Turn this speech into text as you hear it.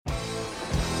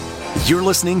You're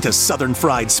listening to Southern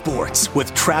Fried Sports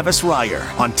with Travis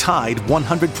Reier on Tide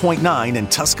 100.9 in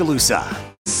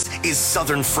Tuscaloosa. This is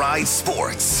Southern Fried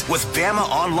Sports with Bama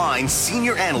Online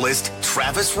senior analyst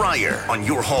Travis Reier on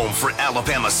your home for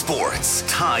Alabama sports.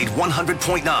 Tide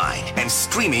 100.9 and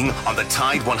streaming on the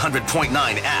Tide 100.9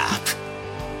 app.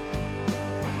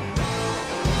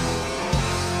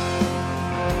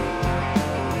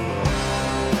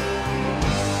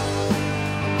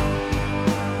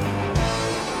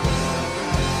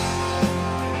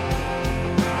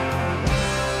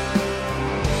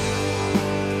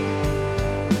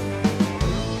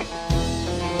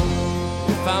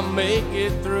 Make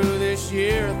it through this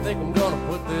year, I think I'm gonna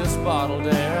put this bottle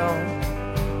down.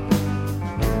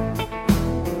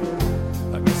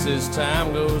 I guess as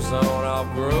time goes on, I'll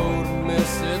grow to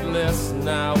miss it less than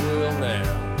I will now.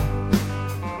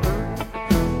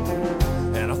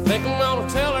 And I think I'm gonna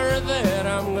tell her that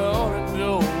I'm gonna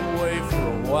go away for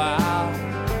a while,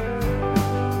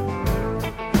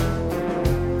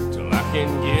 till I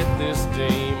can get this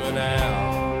demon out.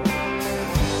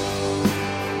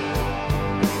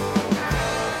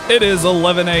 It is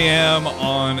 11 a.m.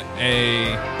 on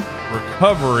a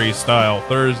recovery-style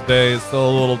Thursday. It's still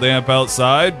a little damp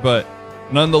outside, but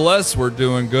nonetheless, we're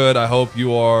doing good. I hope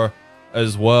you are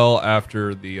as well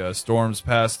after the storms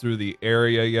passed through the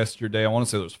area yesterday. I want to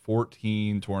say there was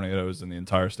 14 tornadoes in the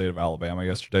entire state of Alabama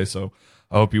yesterday, so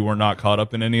I hope you were not caught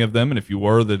up in any of them, and if you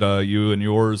were, that you and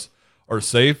yours are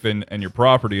safe and your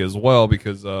property as well,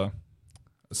 because I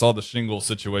saw the shingle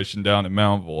situation down in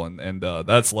Mountville, and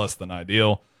that's less than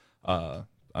ideal.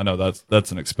 I know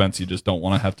that's an expense you just don't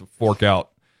want to have to fork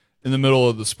out in the middle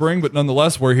of the spring, but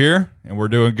nonetheless, we're here and we're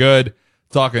doing good.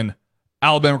 Talking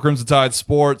Alabama Crimson Tide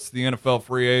sports, the NFL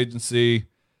free agency,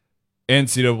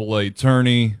 NCAA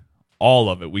tourney, all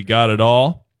of it. We got it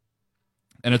all.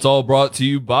 And it's all brought to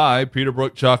you by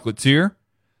Peterbrook Chocolatier,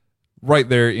 right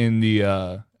there in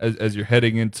the as you're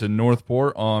heading into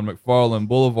Northport on McFarland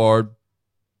Boulevard.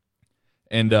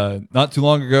 And not too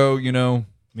long ago, you know,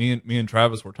 Me and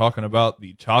Travis were talking about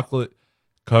the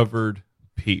chocolate-covered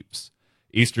Peeps.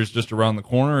 Easter's just around the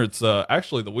corner. It's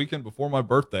actually the weekend before my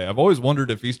birthday. I've always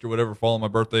wondered if Easter would ever fall on my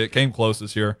birthday. It came close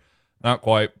this year. Not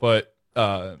quite. But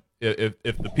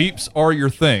if the Peeps are your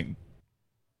thing,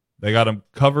 they got them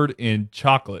covered in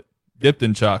chocolate, dipped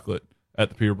in chocolate at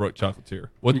the Peterbrook Chocolatier.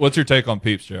 What's your take on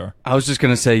Peeps, JR? I was just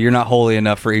going to say, you're not holy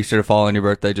enough for Easter to fall on your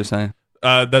birthday, just saying.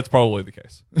 That's probably the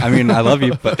case. I mean, I love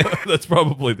you, but... That's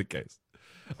probably the case.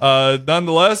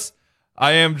 Nonetheless,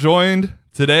 I am joined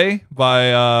today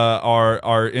by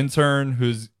our intern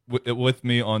who's with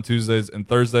me on Tuesdays and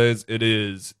Thursdays. It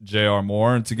is J.R.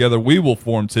 Moore, and together we will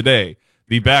form today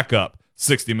the backup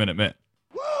 60-Minute Men.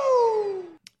 Woo!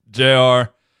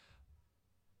 J.R.,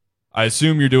 I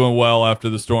assume you're doing well after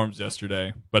the storms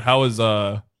yesterday, but how is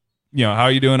how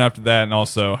are you doing after that, and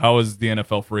also how is the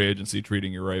NFL free agency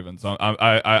treating your Ravens?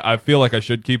 I feel like I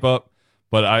should keep up.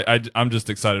 But I'm just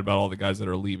excited about all the guys that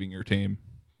are leaving your team.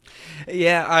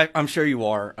 Yeah, I'm sure you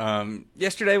are.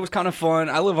 Yesterday was kind of fun.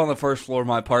 I live on the first floor of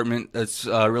my apartment that's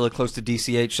really close to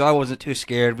DCH, so I wasn't too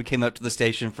scared. We came up to the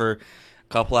station for a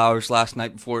couple hours last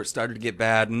night before it started to get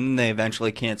bad, and they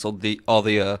eventually canceled all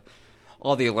the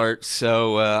alerts,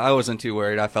 so I wasn't too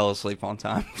worried. I fell asleep on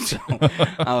time, so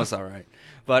I was all right.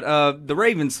 But the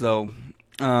Ravens, though,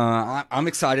 I'm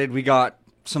excited. We got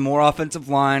some more offensive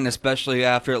line, especially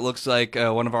after it looks like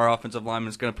one of our offensive linemen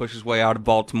is going to push his way out of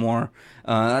Baltimore.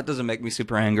 That doesn't make me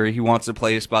super angry. He wants to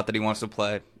play a spot that he wants to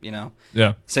play,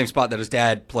 Yeah. Same spot that his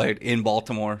dad played in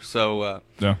Baltimore. So,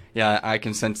 yeah, I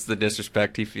can sense the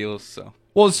disrespect he feels. So.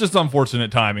 Well, it's just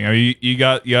unfortunate timing. I mean, you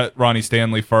got Ronnie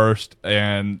Stanley first,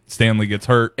 and Stanley gets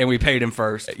hurt. And we paid him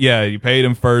first. Yeah, you paid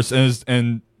him first.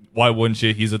 And why wouldn't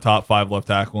you? He's a top 5 left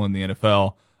tackle in the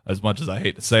NFL. As much as I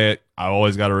hate to say it, I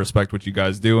always got to respect what you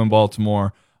guys do in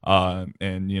Baltimore.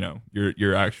 And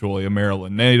you're actually a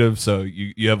Maryland native, so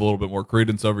you have a little bit more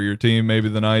credence over your team maybe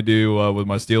than I do with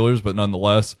my Steelers. But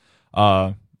nonetheless,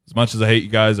 as much as I hate you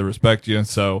guys, I respect you.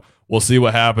 So we'll see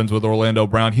what happens with Orlando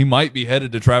Brown. He might be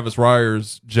headed to Travis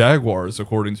Reier's Jaguars,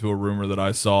 according to a rumor that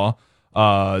I saw.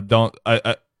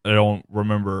 I don't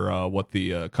remember what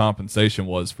the compensation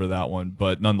was for that one,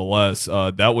 but nonetheless,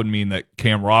 that would mean that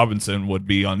Cam Robinson would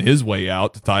be on his way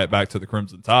out to tie it back to the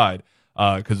Crimson Tide,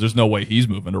 because there's no way he's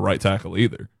moving to right tackle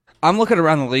either. I'm looking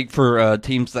around the league for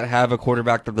teams that have a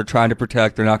quarterback that they're trying to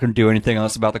protect. They're not going to do anything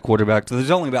else about the quarterback. So there's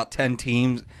only about 10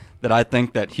 teams that I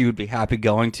think that he would be happy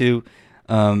going to.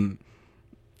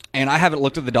 And I haven't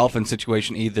looked at the Dolphins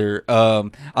situation either.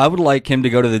 I would like him to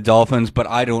go to the Dolphins, but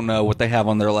I don't know what they have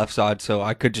on their left side, so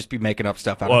I could just be making up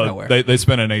stuff out of nowhere. They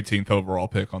spent an 18th overall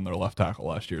pick on their left tackle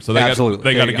last year, so they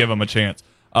got to give him a chance.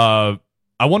 I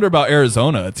wonder about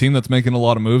Arizona, a team that's making a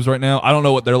lot of moves right now. I don't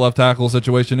know what their left tackle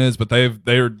situation is, but they're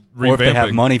revamping. Or if they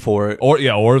have money for it.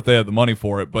 Or if they have the money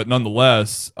for it. But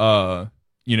nonetheless,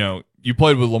 you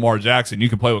played with Lamar Jackson, you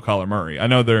can play with Kyler Murray. I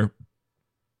know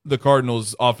the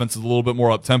Cardinals' offense is a little bit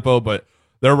more up-tempo, but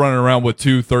they're running around with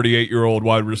two 38-year-old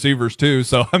wide receivers too.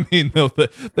 So, I mean,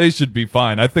 they should be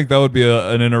fine. I think that would be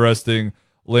an interesting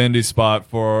landing spot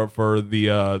for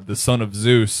the son of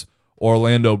Zeus,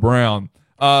 Orlando Brown.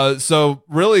 So,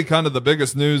 really kind of the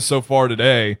biggest news so far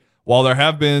today, while there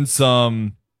have been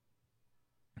some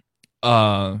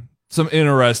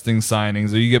interesting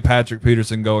signings. You get Patrick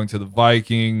Peterson going to the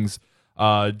Vikings.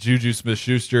 Juju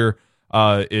Smith-Schuster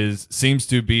seems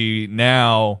to be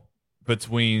now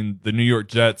between the New York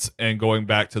Jets and going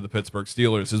back to the Pittsburgh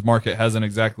Steelers. His market hasn't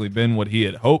exactly been what he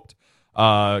had hoped.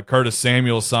 Curtis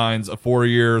Samuel signs a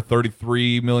 4-year,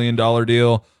 $33 million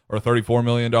deal or $34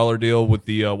 million deal with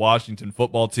the Washington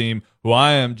football team, who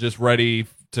I am just ready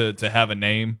to have a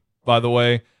name, by the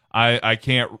way. I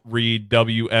can't read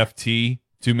WFT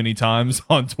too many times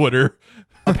on Twitter.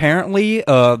 Apparently,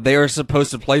 they are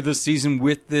supposed to play this season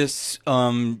with this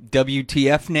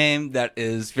WTF name that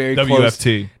is very close.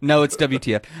 WFT. No, it's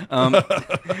WTF.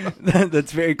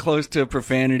 That's very close to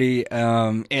profanity.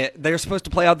 They're supposed to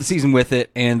play out the season with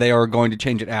it, and they are going to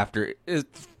change it after.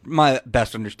 It's my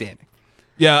best understanding.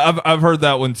 Yeah, I've heard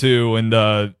that one too, and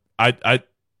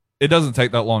it doesn't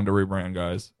take that long to rebrand,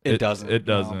 guys. It doesn't. It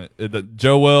doesn't. No.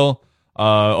 Joe Will,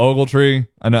 Ogletree,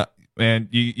 I know. Man,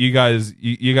 you guys,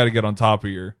 you got to get on top of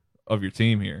your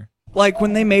team here. Like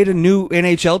when they made a new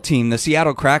NHL team, the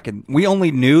Seattle Kraken, we only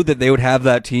knew that they would have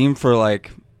that team for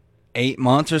like 8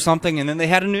 months or something, and then they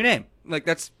had a new name. Like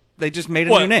they just made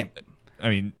a new name. I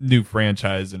mean, new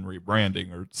franchise and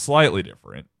rebranding are slightly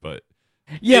different, but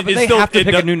yeah, but they have to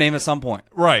pick a new name at some point.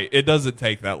 Right. It doesn't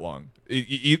take that long.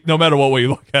 No matter what way you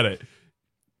look at it.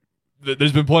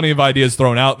 There's been plenty of ideas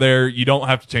thrown out there. You don't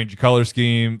have to change your color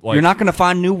scheme. You're not going to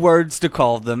find new words to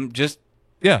call them. Just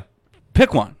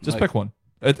pick one. Just pick one.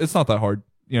 It's not that hard.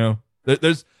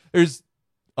 There's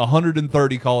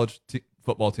 130 college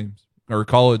football teams or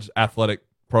college athletic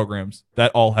programs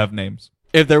that all have names.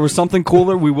 If there was something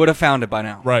cooler, we would have found it by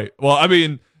now. Right. Well, I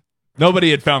mean, nobody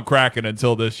had found Kraken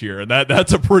until this year, and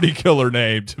that's a pretty killer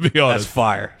name, to be honest. That's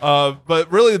fire.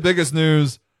 But really, the biggest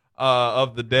news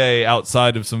of the day,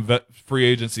 outside of some free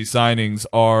agency signings,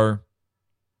 are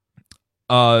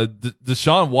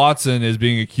Deshaun Watson is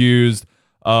being accused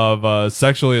of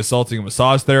sexually assaulting a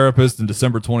massage therapist in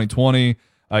December 2020.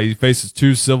 He faces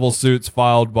 2 civil suits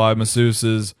filed by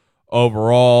masseuses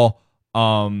overall.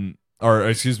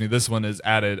 This one is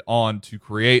added on to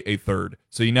create a third.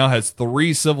 So he now has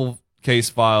 3 civil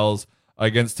case files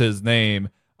against his name,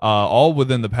 all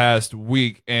within the past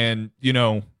week. And,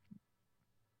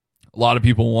 a lot of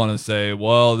people want to say,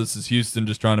 well, this is Houston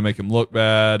just trying to make him look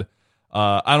bad.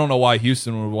 I don't know why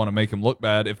Houston would want to make him look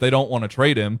bad. If they don't want to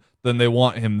trade him, then they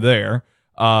want him there.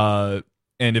 And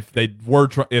if they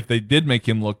did make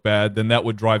him look bad, then that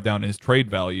would drive down his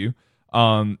trade value.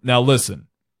 Now, listen,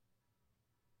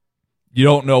 you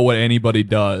don't know what anybody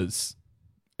does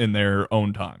in their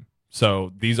own time.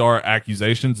 So these are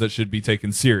accusations that should be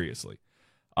taken seriously.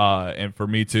 And for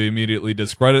me to immediately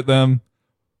discredit them,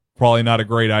 probably not a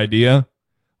great idea.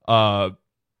 But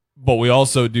we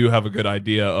also do have a good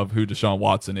idea of who Deshaun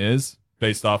Watson is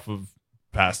based off of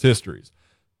past histories.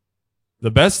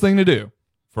 The best thing to do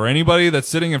for anybody that's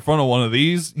sitting in front of one of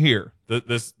these here,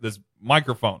 this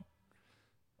microphone,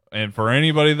 and for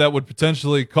anybody that would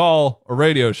potentially call a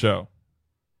radio show,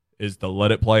 is to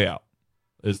let it play out.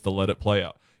 You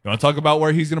want to talk about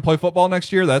where he's going to play football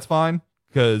next year? That's fine,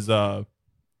 because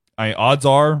odds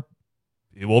are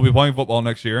he will be playing football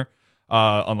next year,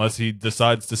 unless he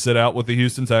decides to sit out with the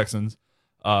Houston Texans.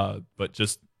 But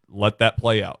just let that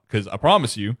play out, because I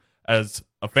promise you, as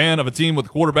a fan of a team with a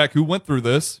quarterback who went through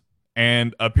this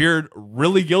and appeared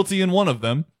really guilty in one of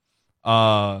them,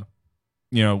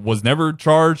 was never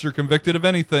charged or convicted of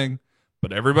anything,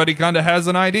 but everybody kind of has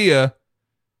an idea.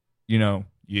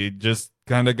 You just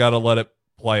kind of got to let it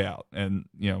play out. And,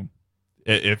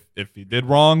 if he did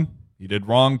wrong,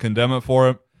 condemn it for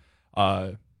it.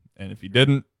 And if he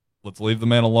didn't, let's leave the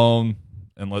man alone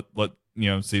and let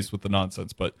cease with the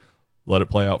nonsense, but let it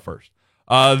play out first.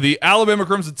 The Alabama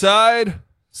Crimson Tide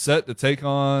set to take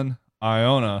on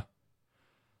Iona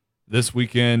this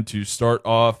weekend to start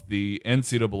off the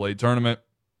NCAA tournament.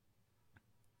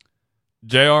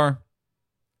 JR,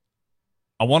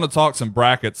 I want to talk some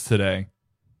brackets today.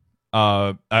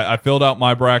 I filled out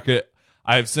my bracket.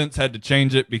 I have since had to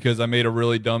change it because I made a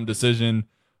really dumb decision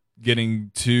getting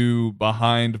too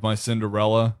behind my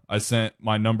Cinderella. I sent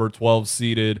my number 12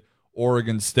 seeded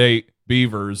Oregon State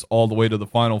Beavers all the way to the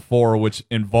Final Four, which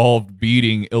involved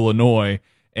beating Illinois,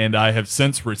 and I have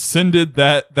since rescinded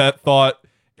that thought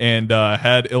and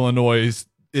had Illinois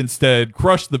instead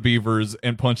crush the Beavers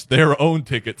and punch their own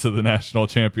ticket to the national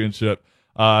championship.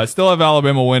 I still have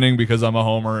Alabama winning because I'm a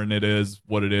homer, and it is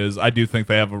what it is. I do think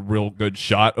they have a real good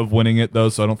shot of winning it, though,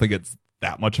 so I don't think it's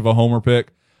that much of a homer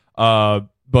pick.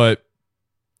 But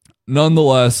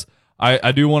nonetheless,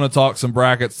 I do want to talk some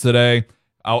brackets today.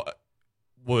 I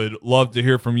would love to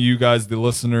hear from you guys, the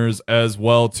listeners, as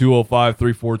well.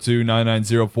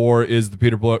 205-342-9904 is the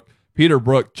Peterbrook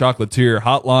Chocolatier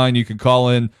hotline. You can call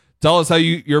in. Tell us how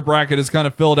your bracket is kind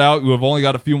of filled out. You have only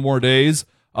got a few more days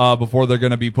before they're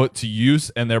going to be put to use,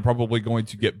 and they're probably going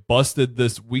to get busted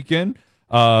this weekend.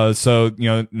 So,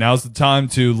 now's the time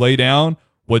to lay down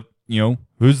what,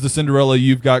 who's the Cinderella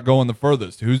you've got going the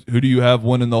furthest? Who do you have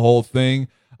winning the whole thing?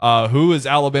 Who is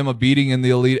Alabama beating in the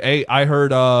Elite Eight? I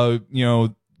heard,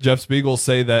 Jeff Spiegel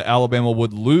say that Alabama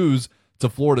would lose to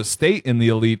Florida State in the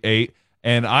Elite Eight,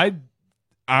 and I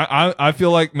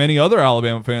feel like many other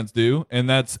Alabama fans do, and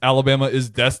that's Alabama is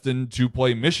destined to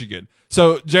play Michigan.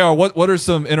 So, JR, what are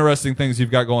some interesting things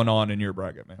you've got going on in your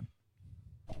bracket, man?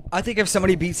 I think if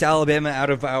somebody beats Alabama out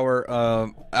of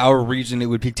our region, it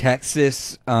would be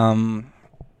Texas.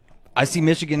 I see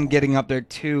Michigan getting up there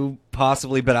too,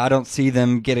 possibly, but I don't see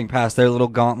them getting past their little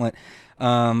gauntlet.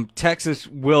 Texas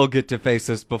will get to face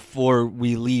us before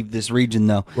we leave this region,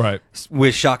 though. Right.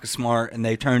 With Shaka Smart, and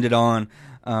they turned it on.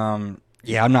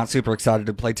 Yeah, I'm not super excited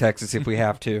to play Texas if we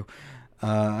have to.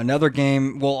 Another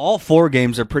game, well, all four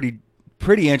games are pretty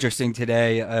interesting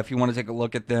today. If you want to take a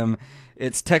look at them,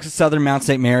 it's Texas Southern, Mount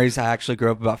St. Mary's. I actually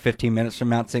grew up about 15 minutes from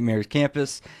Mount St. Mary's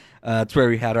campus. It's where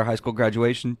we had our high school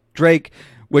graduation. Drake,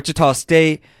 Wichita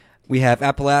State. We have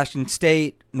Appalachian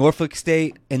State, Norfolk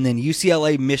State, and then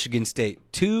UCLA, Michigan State.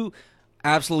 Two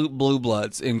absolute blue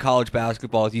bloods in college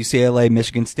basketball. UCLA,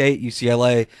 Michigan State.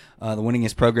 UCLA, the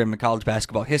winningest program in college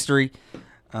basketball history.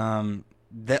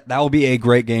 That will be a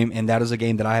great game, and that is a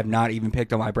game that I have not even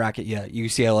picked on my bracket yet.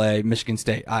 UCLA, Michigan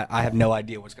State. I have no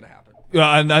idea what's going to happen.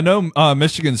 Yeah, and I know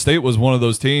Michigan State was one of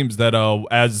those teams that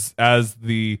as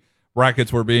the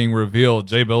brackets were being revealed,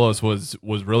 Jay Billis was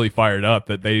really fired up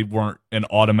that they weren't an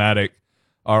automatic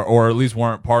or at least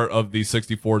weren't part of the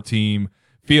 64-team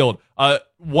field.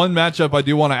 One matchup I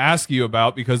do want to ask you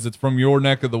about, because it's from your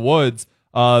neck of the woods,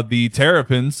 the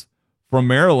Terrapins from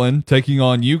Maryland taking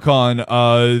on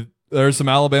UConn. There's some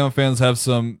Alabama fans have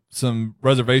some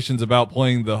reservations about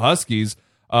playing the Huskies,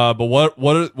 but what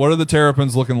are the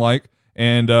Terrapins looking like?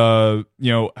 And how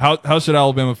should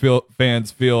Alabama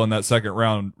fans feel in that second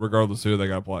round, regardless of who they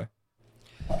got to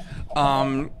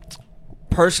play?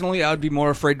 Personally, I would be more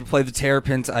afraid to play the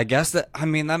Terrapins. I guess that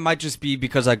might just be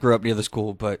because I grew up near the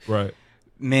school, but right,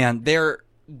 man, their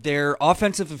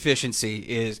offensive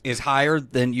efficiency is higher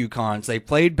than UConn's. They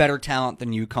played better talent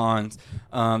than UConn's.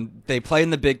 They play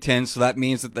in the Big Ten, so that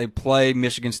means that they play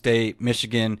Michigan State,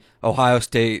 Michigan, Ohio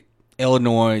State,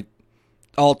 Illinois,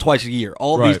 all twice a year.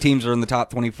 All of these teams are in the top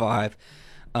 25.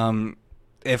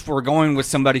 If we're going with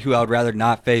somebody who I would rather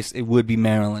not face, it would be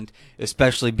Maryland,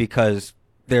 especially because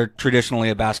they're traditionally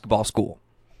a basketball school.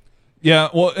 Yeah,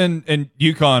 well, and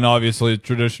UConn, obviously, a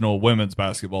traditional women's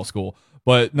basketball school.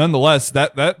 But nonetheless,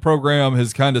 that program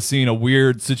has kind of seen a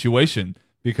weird situation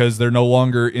because they're no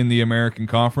longer in the American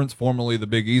Conference, formerly the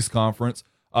Big East Conference.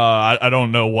 I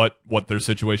don't know what their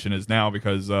situation is now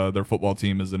because their football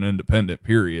team is an independent,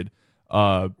 period.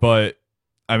 But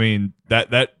I mean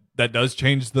that does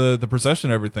change the procession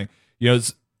of everything.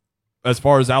 As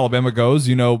far as Alabama goes,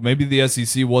 maybe the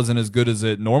SEC wasn't as good as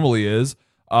it normally is,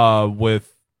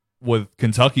 with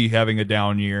Kentucky having a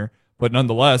down year, but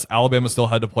nonetheless, Alabama still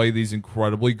had to play these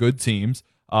incredibly good teams,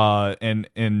 and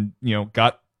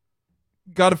got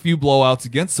a few blowouts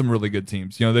against some really good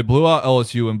teams. They blew out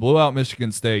LSU and blew out Mississippi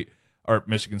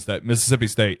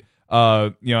State.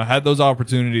 Had those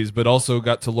opportunities, but also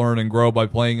got to learn and grow by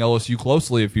playing LSU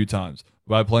closely a few times,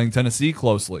 by playing Tennessee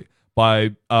closely,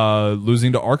 by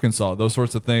losing to Arkansas. Those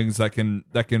sorts of things that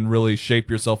can really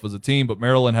shape yourself as a team. But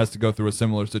Maryland has to go through a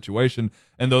similar situation,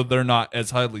 and though they're not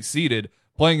as highly seeded,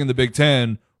 playing in the Big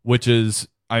Ten, which is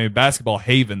basketball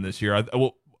haven this year.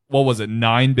 What was it?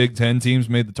 9 Big Ten teams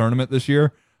made the tournament this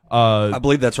year. I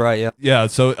believe that's right. Yeah. Yeah.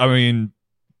 So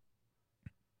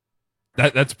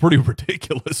that's pretty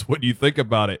ridiculous when you think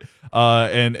about it.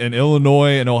 And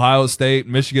Illinois and Ohio State,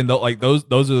 Michigan, those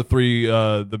are the three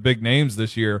the big names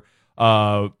this year.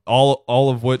 all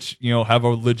of which, have a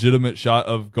legitimate shot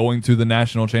of going to the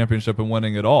national championship and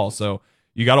winning it all. So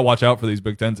you got to watch out for these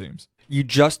Big Ten teams. You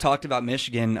just talked about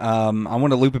Michigan. I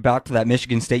want to loop it back to that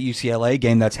Michigan State UCLA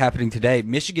game that's happening today.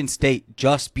 Michigan State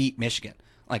just beat Michigan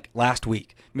last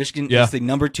week. Michigan is the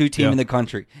number 2 team in the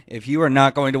country. If you are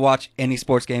not going to watch any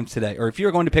sports games today, or if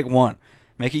you're going to pick one,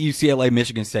 make it UCLA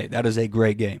Michigan State. That is a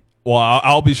great game. Well,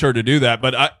 I'll be sure to do that.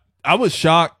 But I was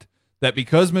shocked that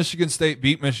because Michigan State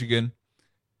beat Michigan,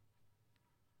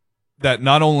 that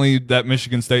not only that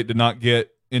Michigan State did not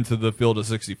get into the field of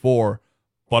 64,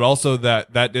 but also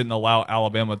that didn't allow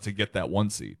Alabama to get that 1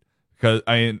 seed. Because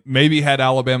maybe had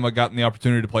Alabama gotten the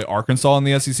opportunity to play Arkansas in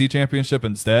the SEC championship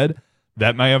instead,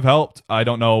 that may have helped. I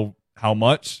don't know how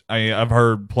much. I've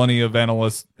heard plenty of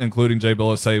analysts, including Jay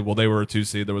Billis, say, well, they were a 2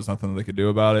 seed. There was nothing they could do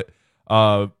about it.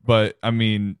 But I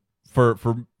mean, for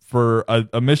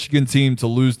a Michigan team to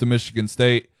lose to Michigan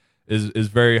State is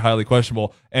very highly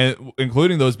questionable, and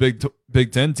including those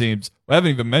Big Ten teams. We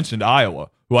haven't even mentioned Iowa,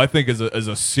 who I think is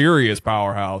a serious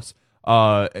powerhouse.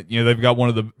 They've got one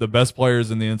of the best players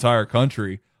in the entire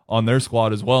country on their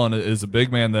squad as well, and is a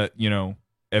big man that,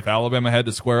 if Alabama had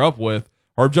to square up with,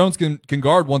 Herb Jones can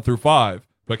guard 1 through 5,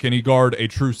 but can he guard a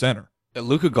true center?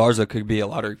 Luka Garza could be a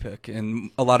lottery pick,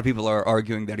 and a lot of people are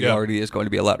arguing that he already is going to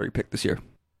be a lottery pick this year.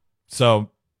 So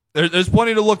there's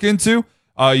plenty to look into.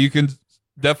 You can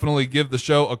definitely give the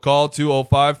show a call,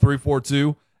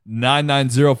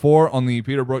 205-342-9904 on the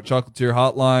Peterbrook Chocolatier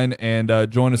hotline, and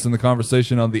join us in the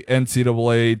conversation on the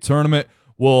NCAA tournament.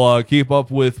 We'll keep up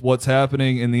with what's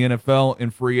happening in the NFL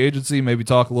and free agency, maybe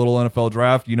talk a little NFL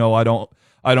draft.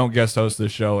 I don't guest host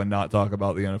this show and not talk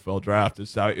about the NFL draft.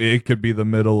 It could be the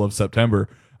middle of September.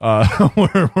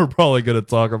 We're probably going to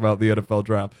talk about the NFL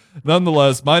draft.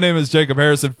 Nonetheless, my name is Jacob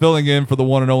Harrison, filling in for the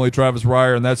one and only Travis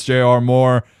Reier, and that's J.R.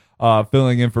 Moore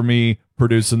filling in for me,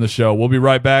 producing the show. We'll be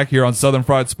right back here on Southern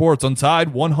Fried Sports on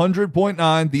Tide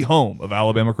 100.9, the home of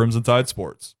Alabama Crimson Tide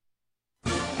sports.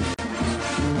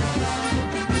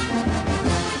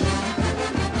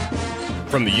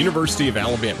 From the University of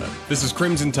Alabama, this is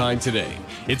Crimson Tide Today.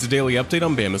 It's a daily update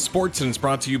on Bama sports, and it's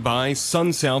brought to you by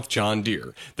SunSouth John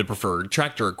Deere, the preferred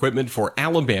tractor equipment for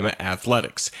Alabama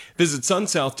athletics. Visit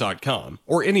sunsouth.com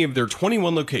or any of their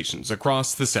 21 locations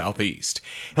across the Southeast.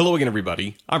 Hello again,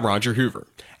 everybody. I'm Roger Hoover.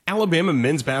 Alabama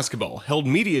men's basketball held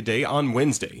Media Day on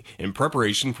Wednesday in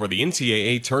preparation for the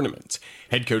NCAA tournament.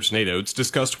 Head coach Nate Oates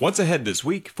discussed what's ahead this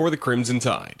week for the Crimson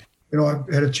Tide.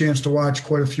 I've had a chance to watch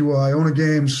quite a few Iona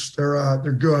games.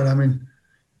 They're good. I mean,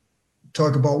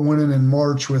 talk about winning in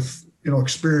March with,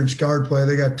 experienced guard play.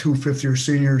 They got 2 fifth-year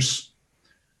seniors.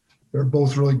 They're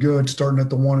both really good, starting at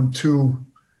the 1 and 2.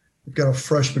 They've got a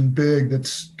freshman big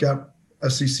that's got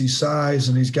SEC size,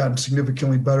 and he's gotten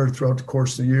significantly better throughout the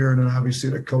course of the year. And then obviously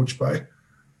they're coached by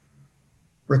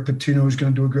Rick Pitino, who's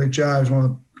going to do a great job. He's one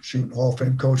of the Hall of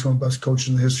Fame coach, one of the best coaches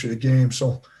in the history of the game.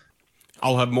 So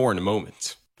I'll have more in a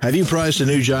moment. Have you priced a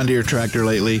new John Deere tractor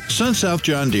lately? SunSouth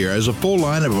John Deere has a full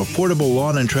line of affordable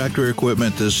lawn and tractor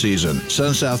equipment this season.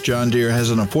 SunSouth John Deere has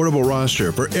an affordable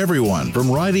roster for everyone, from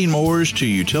riding mowers to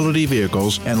utility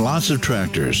vehicles and lots of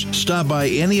tractors. Stop by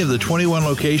any of the 21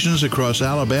 locations across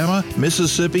Alabama,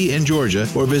 Mississippi, and Georgia,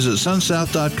 or visit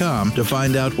sunsouth.com to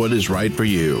find out what is right for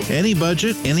you. Any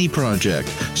budget, any project,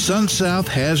 SunSouth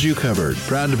has you covered.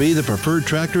 Proud to be the preferred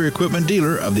tractor equipment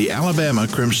dealer of the Alabama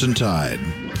Crimson Tide.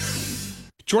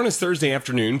 Join us Thursday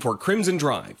afternoon for Crimson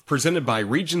Drive, presented by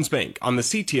Regions Bank on the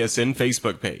CTSN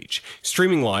Facebook page.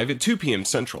 Streaming live at 2 p.m.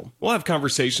 Central, we'll have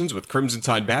conversations with Crimson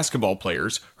Tide basketball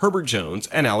players Herbert Jones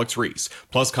and Alex Reese,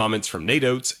 plus comments from Nate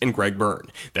Oates and Greg Byrne.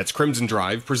 That's Crimson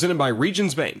Drive, presented by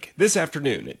Regions Bank, this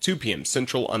afternoon at 2 p.m.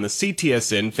 Central on the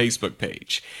CTSN Facebook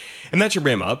page. And that's your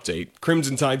Bama Update.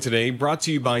 Crimson Tide Today, brought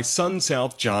to you by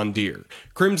SunSouth John Deere.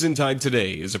 Crimson Tide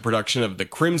Today is a production of the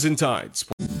Crimson Tide.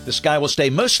 The sky will stay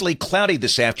mostly cloudy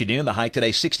this afternoon. The high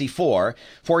today 64.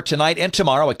 For tonight and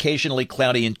tomorrow, occasionally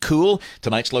cloudy and cool.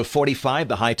 Tonight's low 45,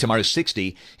 the high tomorrow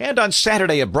 60. And on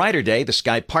Saturday, a brighter day. The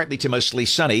sky partly to mostly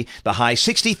sunny, the high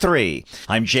 63.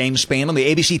 I'm James Spain on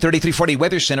the ABC 3340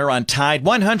 Weather Center on Tide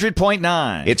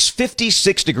 100.9. It's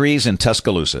 56 degrees in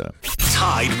Tuscaloosa.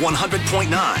 Tide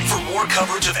 100.9. For more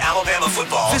coverage of Alabama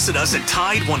football, visit us at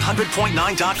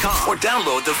Tide100.9.com or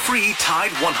download the free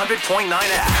Tide 100.9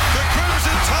 app. The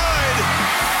Crimson Tide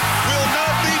will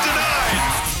not be denied.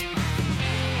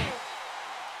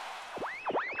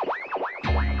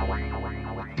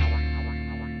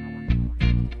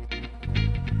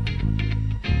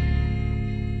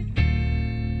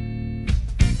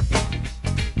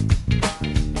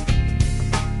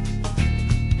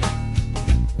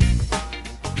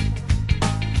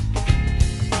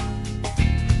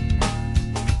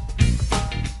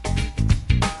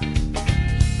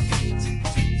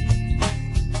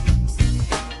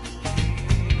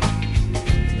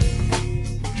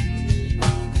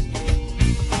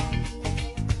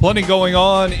 Plenty going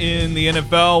on in the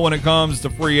NFL when it comes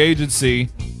to free agency.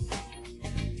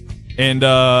 And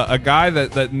a guy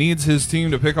that needs his team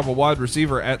to pick up a wide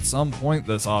receiver at some point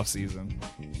this offseason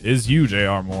is you,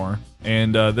 J.R. Moore.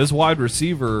 And this wide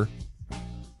receiver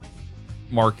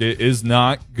market is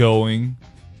not going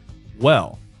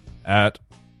well at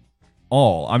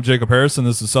all. I'm Jacob Harrison.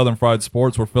 This is Southern Fried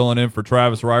Sports. We're filling in for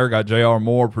Travis Reier. Got J.R.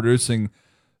 Moore producing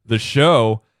the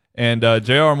show. And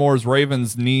J.R. Moore's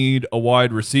Ravens need a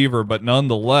wide receiver, but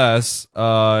nonetheless,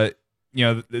 it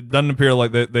doesn't appear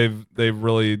like they've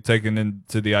really taken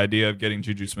into the idea of getting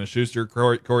Juju Smith-Schuster.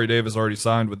 Corey Davis already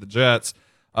signed with the Jets.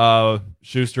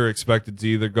 Schuster expected to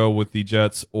either go with the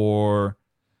Jets or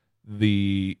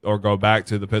go back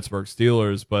to the Pittsburgh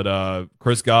Steelers. But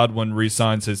Chris Godwin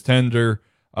re-signs his tender,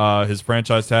 his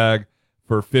franchise tag,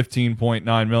 for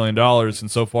 $15.9 million,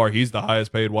 and so far he's the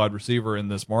highest paid wide receiver in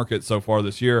this market so far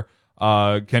this year.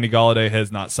 Kenny Golladay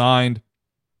has not signed.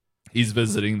 He's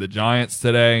visiting the Giants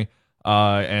today.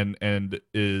 And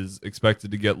is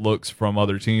expected to get looks from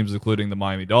other teams, including the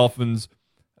Miami Dolphins.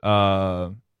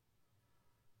 Curtis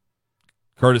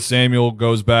Samuel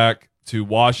goes back to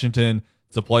Washington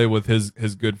to play with his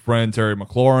good friend Terry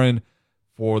McLaurin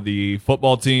for the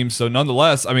football team. So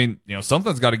nonetheless, I mean,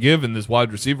 something's got to give in this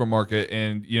wide receiver market,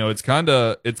 and it's kind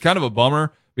of a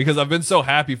bummer because I've been so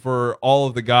happy for all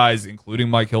of the guys,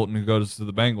 including Mike Hilton, who goes to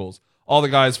the Bengals. All the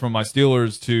guys from my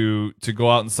Steelers to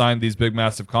go out and sign these big,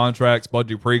 massive contracts. Bud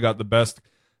Dupree got the best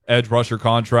edge rusher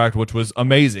contract, which was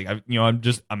amazing.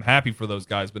 I'm happy for those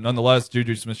guys, but nonetheless,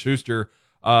 Juju Smith-Schuster,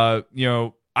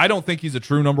 I don't think he's a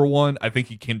true number one. I think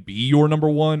he can be your number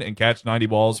one and catch 90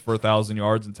 balls for 1,000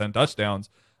 yards and 10 touchdowns.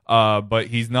 But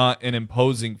he's not an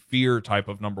imposing fear type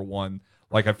of number one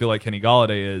like I feel like Kenny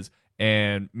Golladay is,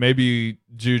 and maybe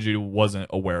Juju wasn't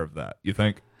aware of that. You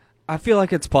think? I feel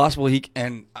like it's possible you're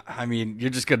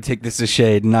just going to take this as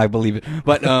shade, and I believe it.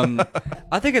 But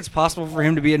I think it's possible for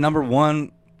him to be a number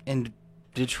one in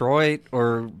Detroit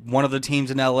or one of the teams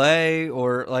in L.A.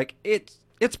 or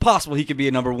it's possible he could be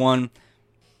a number one,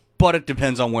 but it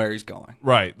depends on where he's going.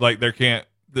 Right. Like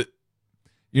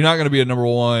you're not going to be a number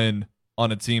one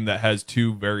on a team that has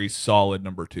two very solid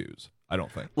number twos. I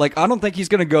don't think. I don't think he's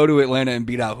going to go to Atlanta and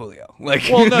beat out Julio.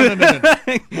 Well, no.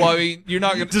 Well, I mean, you're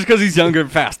not going to... Just because he's younger and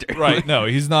faster. Right, no,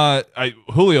 he's not...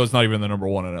 Julio's not even the number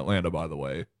one in Atlanta, by the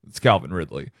way. It's Calvin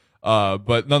Ridley.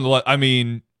 But nonetheless, I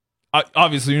mean,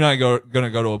 obviously you're not going to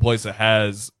go to a place that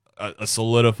has a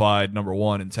solidified number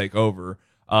one and take over.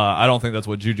 I don't think that's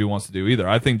what Juju wants to do either.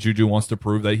 I think Juju wants to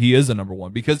prove that he is a number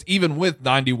one, because even with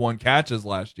 91 catches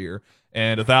last year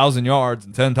and 1,000 yards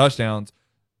and 10 touchdowns,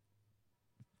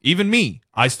 even me,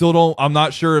 I'm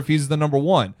not sure if he's the number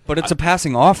one. But it's a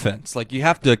passing offense. You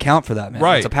have to account for that, man.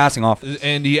 Right. It's a passing offense.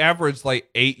 And he averaged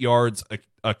 8 yards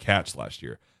a catch last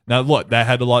year. Now, look, that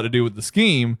had a lot to do with the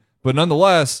scheme, but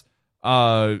nonetheless, we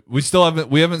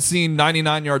haven't seen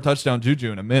 99-yard touchdown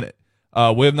Juju in a minute.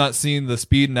 We have not seen the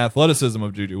speed and athleticism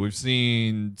of Juju. We've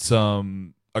seen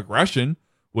some aggression.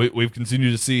 We've continued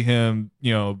to see him,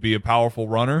 be a powerful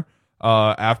runner.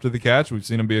 After the catch, we've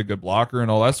seen him be a good blocker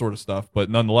and all that sort of stuff, but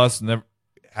nonetheless,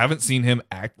 haven't seen him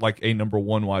act like a number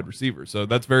one wide receiver. So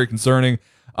that's very concerning.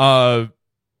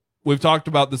 We've talked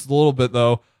about this a little bit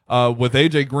though. With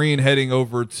AJ Green heading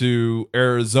over to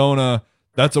Arizona,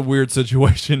 that's a weird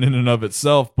situation in and of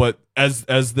itself. But as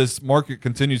this market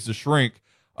continues to shrink,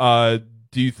 do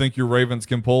you think your Ravens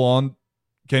can pull on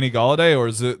Kenny Golladay, or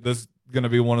is this going to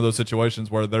be one of those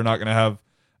situations where they're not going to have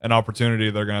an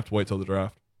opportunity? They're going to have to wait till the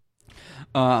draft.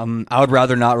 I would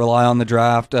rather not rely on the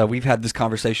draft. We've had this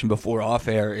conversation before off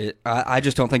air. I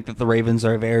just don't think that the Ravens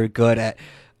are very good at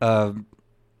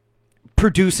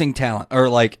producing talent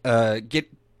or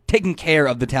taking care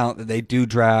of the talent that they do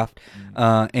draft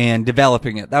and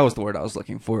developing it. That was the word I was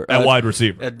looking for. At wide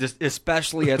receiver.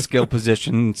 Especially at skill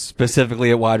positions,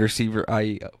 specifically at wide receiver,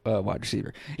 i.e. Wide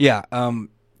receiver. Yeah,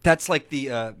 that's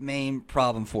the main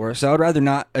problem for us. So I would rather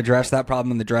not address that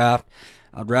problem in the draft.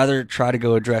 I'd rather try to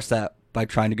go address that by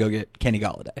trying to go get Kenny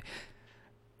Golladay.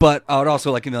 But I would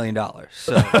also like $1 million.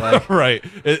 So, right.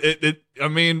 I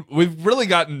mean, we've really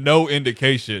gotten no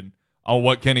indication on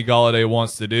what Kenny Golladay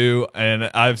wants to do,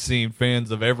 and I've seen fans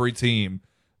of every team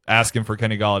asking for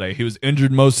Kenny Golladay. He was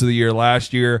injured most of the year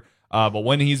last year, but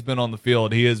when he's been on the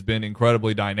field, he has been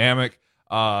incredibly dynamic.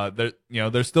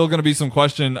 There's still going to be some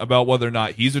question about whether or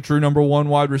not he's a true number one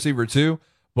wide receiver too.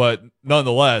 But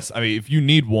nonetheless, I mean, if you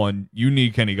need one, you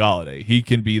need Kenny Golladay. He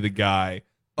can be the guy.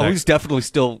 He's definitely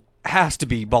still has to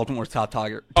be Baltimore's top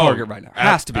target right now.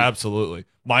 Has to be. Absolutely.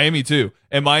 Miami too.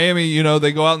 And Miami,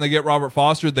 they go out and they get Robert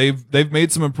Foster. They've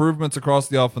made some improvements across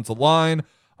the offensive line.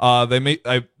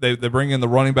 They bring in the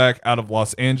running back out of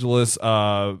Los Angeles,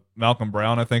 Malcolm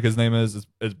Brown, I think his name is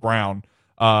Brown.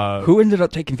 Who ended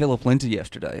up taking Philip Lindsay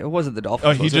yesterday? It wasn't the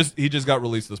Dolphins. He just got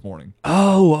released this morning.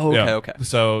 Oh, okay, yeah. okay.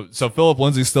 So Philip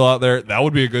Lindsay's still out there. That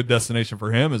would be a good destination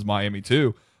for him, is Miami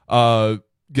too.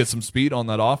 Get some speed on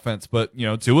that offense. But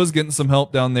Tua's getting some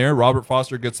help down there. Robert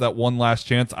Foster gets that one last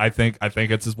chance. I think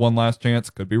it's his one last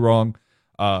chance. Could be wrong.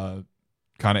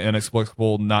 Kind of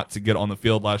inexplicable not to get on the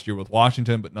field last year with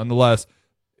Washington, but nonetheless,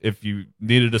 if you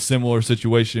needed a similar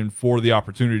situation for the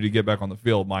opportunity to get back on the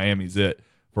field, Miami's it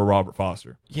for Robert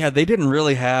Foster. Yeah, they didn't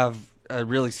really have a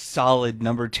really solid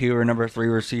number 2 or number 3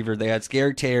 receiver. They had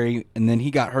Scary Terry, and then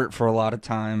he got hurt for a lot of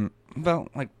time,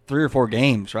 about like 3 or 4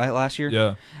 games, right, last year?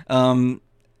 Yeah.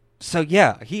 So,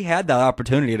 yeah, he had the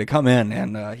opportunity to come in,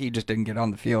 and he just didn't get on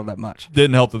the field that much.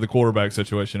 Didn't help that the quarterback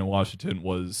situation in Washington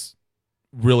was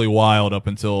really wild up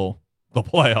until the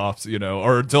playoffs,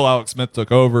 or until Alex Smith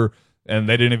took over, and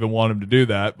they didn't even want him to do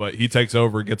that, but he takes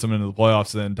over, gets them into the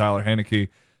playoffs, and then Tyler Heineke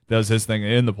does his thing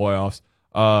in the playoffs.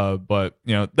 But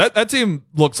that team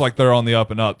looks like they're on the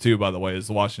up and up too, by the way, is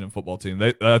the Washington football team.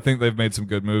 I think they've made some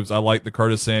good moves. I like the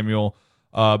Curtis Samuel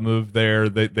move there.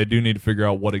 They do need to figure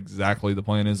out what exactly the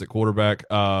plan is at quarterback.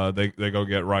 They go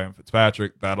get Ryan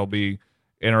Fitzpatrick. That'll be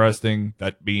interesting.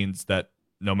 That means that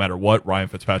no matter what, Ryan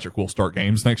Fitzpatrick will start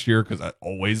games next year, because that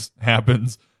always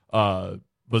happens.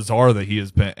 Bizarre that he has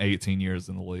spent 18 years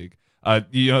in the league.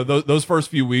 Those first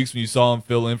few weeks when you saw him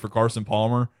fill in for Carson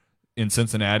Palmer in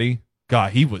Cincinnati,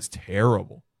 God, he was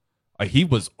terrible. He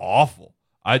was awful.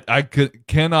 I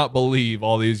cannot believe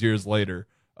all these years later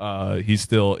he's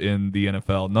still in the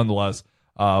NFL. Nonetheless,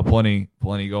 plenty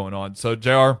going on. So,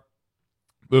 JR,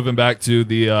 moving back to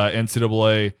the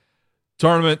NCAA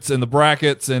tournaments and the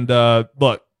brackets, and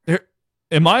look,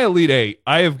 in my Elite Eight,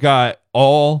 I have got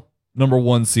all number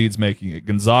 1 seeds making it: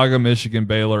 Gonzaga, Michigan,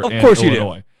 Baylor, and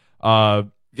Illinois.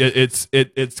 It's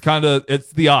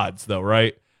the odds though,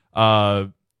 right?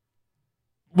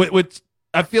 Which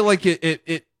I feel like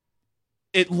it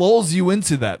lulls you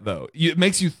into that though. It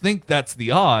makes you think that's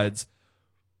the odds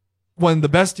when the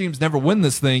best teams never win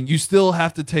this thing. You still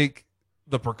have to take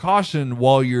the precaution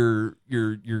while you're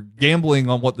gambling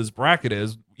on what this bracket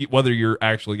is, whether you're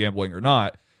actually gambling or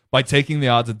not, by taking the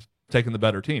odds and taking the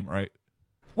better team, right?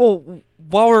 Well,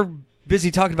 while we're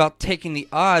busy talking about taking the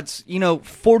odds,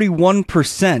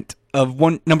 41% of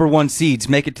number 1 seeds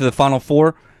make it to the Final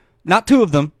Four. Not 2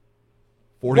 of them.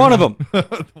 41? One of them.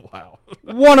 Wow.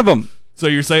 One of them. So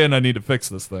you're saying I need to fix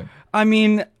this thing? I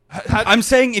mean, I'm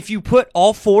saying if you put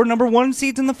all 4 number 1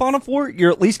 seeds in the Final Four,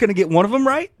 you're at least going to get one of them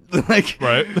right.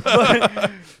 Right.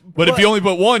 But if you only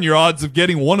put one, your odds of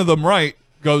getting one of them right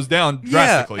goes down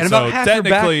drastically. Yeah, and about so half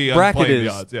technically, your bracket I'm playing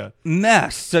is the odds. Yeah.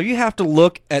 Mess. So you have to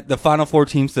look at the Final Four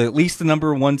teams, at least the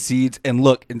number 1 seeds, and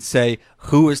look and say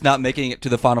who is not making it to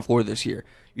the Final Four this year.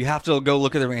 You have to go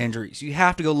look at their injuries. You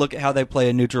have to go look at how they play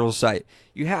a neutral site.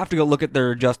 You have to go look at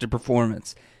their adjusted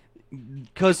performance.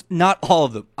 Because not all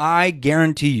of them, I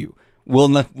guarantee you, will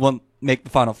make the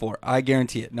Final Four. I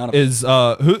guarantee it. None of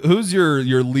them. Who's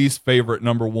your least favorite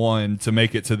number 1 to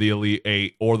make it to the Elite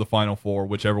Eight or the Final Four,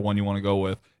 whichever one you want to go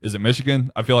with? Is it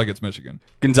Michigan? I feel like it's Michigan.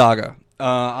 Gonzaga.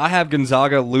 I have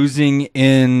Gonzaga losing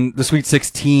in the Sweet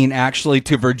 16, actually,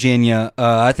 to Virginia.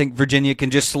 I think Virginia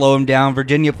can just slow them down.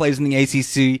 Virginia plays in the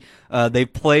ACC.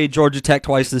 They've played Georgia Tech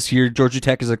twice this year. Georgia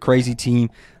Tech is a crazy team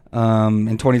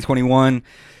in 2021.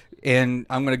 And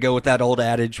I'm going to go with that old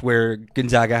adage where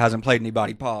Gonzaga hasn't played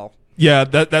anybody, Paul. Yeah,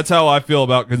 that's how I feel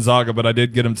about Gonzaga, but I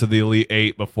did get them to the Elite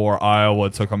Eight before Iowa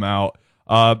took them out.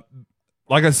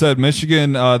 Like I said,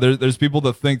 Michigan, there's people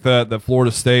that think that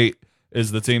Florida State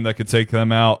is the team that could take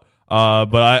them out.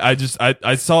 But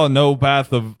I saw no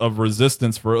path of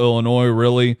resistance for Illinois,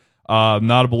 really.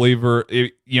 Not a believer.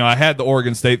 I had the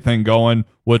Oregon State thing going,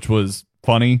 which was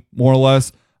funny, more or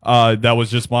less. That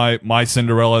was just my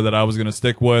Cinderella that I was going to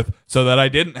stick with, so that I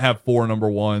didn't have 4 number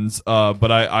 1s.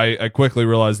 But I quickly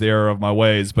realized the error of my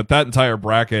ways. But that entire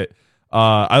bracket,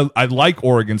 I like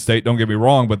Oregon State, don't get me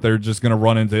wrong, but they're just going to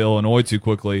run into Illinois too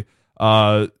quickly.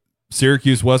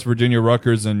 Syracuse, West Virginia,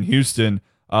 Rutgers, and Houston.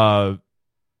 Not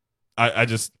that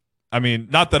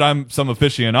I'm some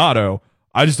aficionado.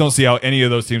 I just don't see how any of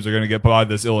those teams are going to get by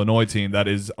this Illinois team that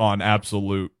is on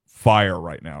absolute fire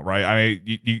right now, right? I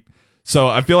mean, so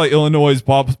I feel like Illinois is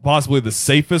possibly the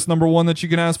safest number 1 that you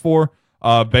can ask for.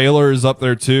 Baylor is up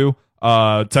there too.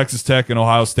 Texas Tech and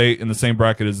Ohio State in the same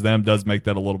bracket as them does make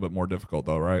that a little bit more difficult,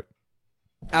 though, right?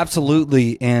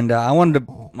 Absolutely, and I wanted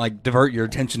to divert your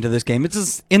attention to this game.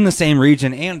 It's in the same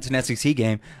region, and it's an SEC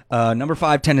game. Number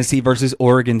 5 Tennessee versus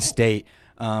Oregon State.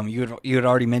 You had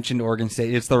already mentioned Oregon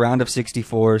State. It's the round of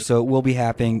 64, so it will be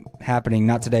happening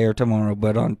not today or tomorrow,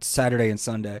 but on Saturday and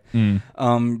Sunday.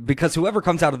 Because whoever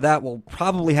comes out of that will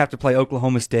probably have to play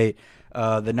Oklahoma State,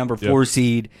 the number 4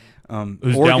 seed.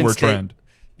 Who's Oregon downward State, trend.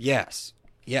 Yes,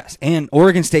 and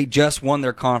Oregon State just won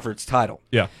their conference title.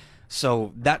 Yeah.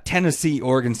 So that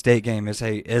Tennessee-Oregon State game is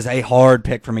a hard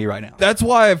pick for me right now. That's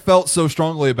why I felt so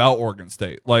strongly about Oregon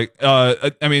State. Like,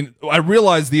 I mean, I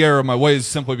realized the error of my ways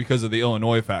simply because of the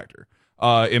Illinois factor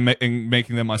in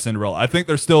making them my Cinderella. I think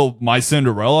they're still my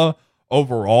Cinderella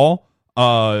overall.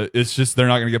 It's just they're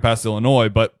not going to get past Illinois,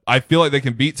 but I feel like they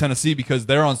can beat Tennessee because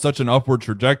they're on such an upward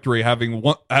trajectory, having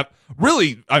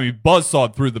really, I mean,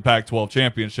 buzzsawed through the Pac-12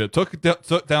 championship,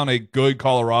 took down a good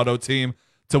Colorado team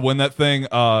to win that thing.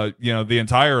 The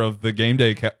entire of the game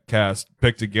day cast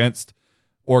picked against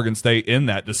Oregon State in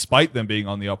that, despite them being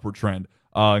on the upward trend.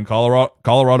 And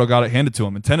Colorado got it handed to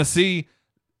them. And Tennessee,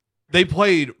 they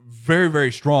played very,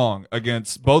 very strong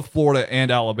against both Florida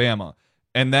and Alabama.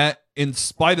 And that, in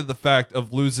spite of the fact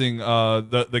of losing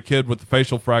the kid with the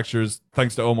facial fractures,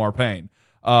 thanks to Omar Payne,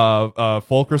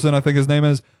 Fulkerson, I think his name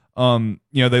is.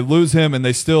 They lose him, and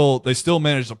they still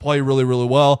managed to play really, really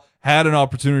well. Had an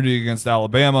opportunity against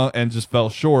Alabama and just fell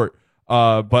short.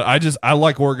 But I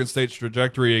like Oregon State's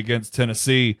trajectory against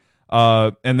Tennessee.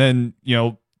 And then,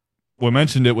 we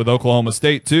mentioned it with Oklahoma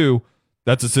State too.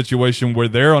 That's a situation where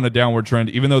they're on a downward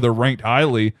trend, even though they're ranked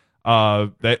highly.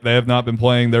 They have not been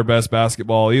playing their best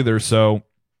basketball either. So,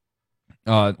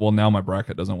 now my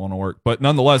bracket doesn't want to work, but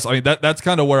nonetheless, I mean, that's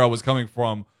kind of where I was coming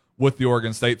from with the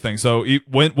Oregon State thing. So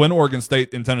when Oregon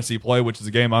State and Tennessee play, which is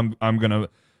a game I'm going to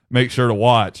make sure to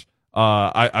watch,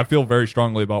 I feel very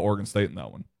strongly about Oregon State in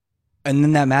that one. And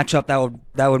then that matchup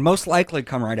that would most likely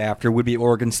come right after would be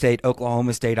Oregon State,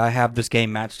 Oklahoma State. I have this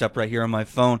game matched up right here on my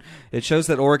phone. It shows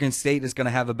that Oregon State is going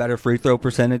to have a better free throw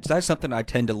percentage. That's something I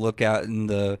tend to look at in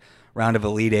the round of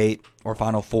Elite Eight or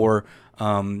Final Four.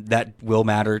 That will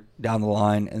matter down the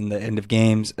line in the end of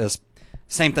games.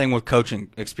 Same thing with coaching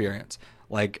experience.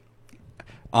 Like,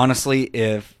 honestly,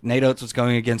 if Nate Oates was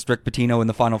going against Rick Pitino in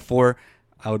the Final Four,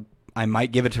 I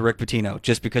might give it to Rick Pitino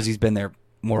just because he's been there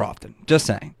more often. Just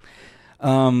saying.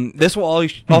 This will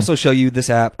also show you this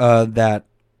app that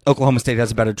Oklahoma State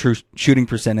has a better true shooting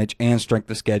percentage and strength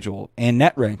of schedule and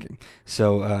net ranking.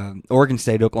 So Oregon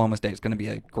State, Oklahoma State is going to be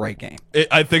a great game.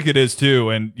 I think it is too.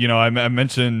 And I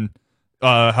mentioned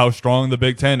how strong the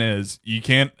Big Ten is. You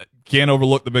can't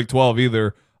overlook the Big 12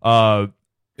 either.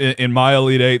 In my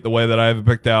Elite Eight, the way that I have it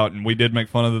picked out, and we did make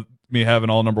fun of me having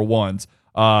all number ones.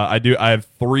 I have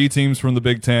 3 teams from the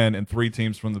Big Ten and 3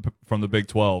 teams from the Big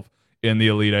 12 in the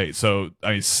Elite Eight. So,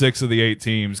 6 of the 8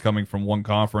 teams coming from one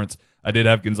conference. I did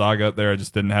have Gonzaga up there. I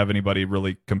just didn't have anybody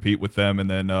really compete with them. And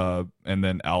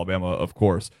then Alabama, of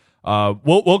course.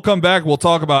 We'll come back. We'll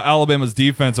talk about Alabama's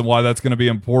defense and why that's going to be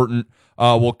important.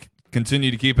 We'll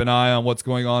continue to keep an eye on what's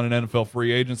going on in NFL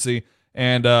free agency.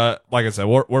 And like I said,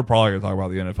 we're probably going to talk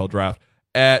about the NFL draft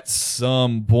at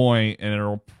some point, and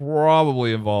it'll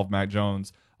probably involve Mac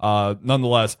Jones.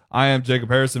 Nonetheless, I am Jacob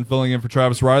Harrison filling in for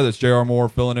Travis Ryder. That's J.R. Moore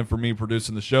filling in for me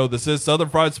producing the show. This is Southern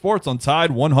Fried Sports on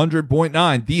Tide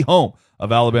 100.9, the home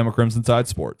of Alabama Crimson Tide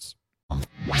Sports.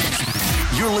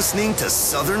 You're listening to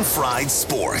Southern Fried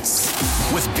Sports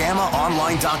with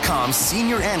BamaOnline.com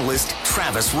senior analyst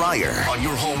Travis Ryder on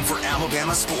your home for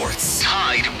Alabama sports.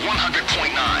 Tide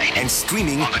 100.9 and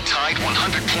streaming on the Tide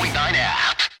 100.9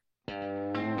 app.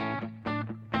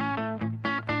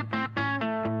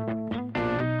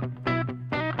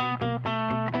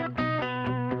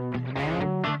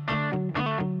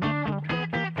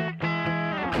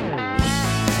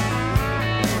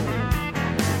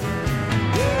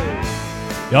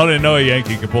 Y'all didn't know a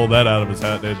Yankee could pull that out of his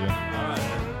hat, did you?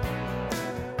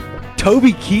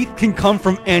 Toby Keith can come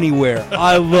from anywhere.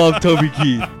 I love Toby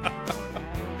Keith.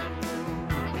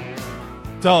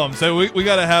 Tell him. So we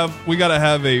gotta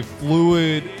have a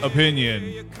fluid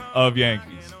opinion of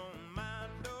Yankees.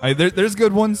 There's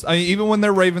good ones. Even when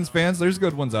they're Ravens fans, there's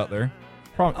good ones out there.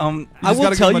 I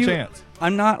will tell you,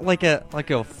 I'm not like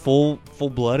a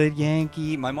full-blooded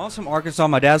Yankee. My mom's from Arkansas.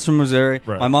 My dad's from Missouri.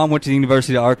 Right. My mom went to the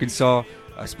University of Arkansas.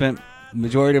 I spent the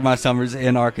majority of my summers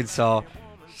in Arkansas,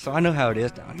 so I know how it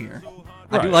is down here.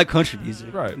 I do like country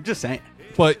music. Right. I'm just saying.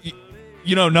 But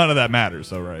none of that matters,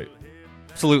 though, right?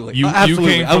 Absolutely.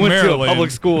 Absolutely. You came from I went Maryland. To a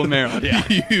public school in Maryland.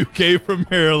 Yeah. You came from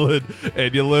Maryland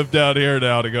and you live down here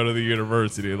now to go to the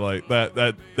university. Like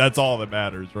that's all that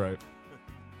matters, right?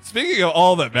 Speaking of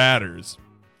all that matters,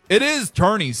 it is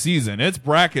tourney season. It's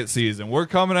bracket season. We're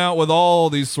coming out with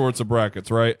all these sorts of brackets,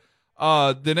 right?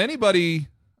 Did anybody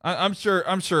I'm sure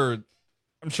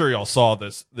y'all saw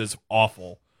this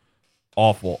awful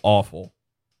awful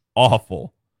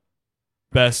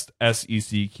best SEC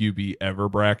QB ever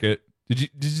bracket.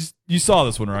 You saw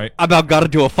this one, right? I about got to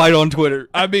do a fight on Twitter.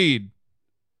 I did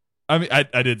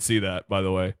see that, by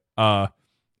the way.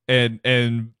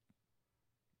 And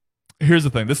here's the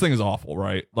thing. This thing is awful,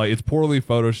 right? Like, it's poorly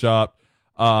photoshopped.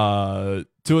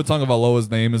 Tua Tagovailoa's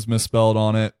name is misspelled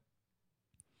on it.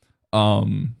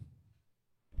 AJ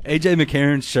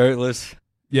McCarron's shirtless.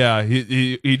 Yeah,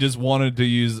 he just wanted to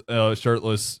use a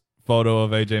shirtless photo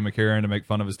of AJ McCarron to make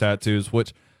fun of his tattoos,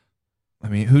 which, I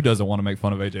mean, who doesn't want to make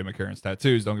fun of AJ McCarron's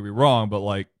tattoos? Don't get me wrong, but,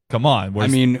 like, come on. I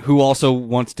mean, who also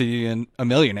wants to be a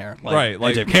millionaire? Like right.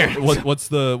 Like, AJ McCarron.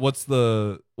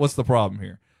 what's the problem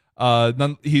here?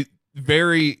 He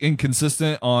very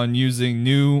inconsistent on using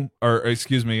more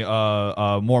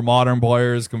modern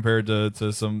players compared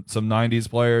to some 90s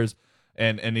players.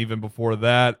 And even before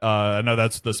that, I know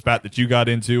that's the spat that you got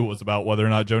into was about whether or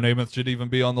not Joe Namath should even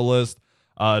be on the list.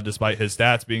 Despite his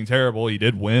stats being terrible, he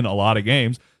did win a lot of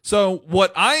games. So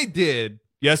what I did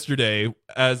yesterday,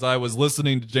 as I was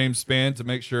listening to James Spann to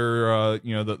make sure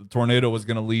that the tornado was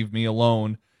going to leave me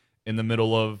alone in the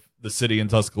middle of the city in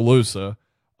Tuscaloosa,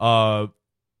 I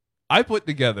put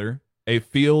together a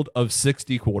field of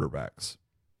 60 quarterbacks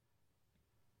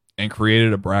and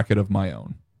created a bracket of my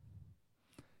own.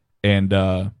 And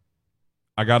I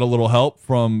got a little help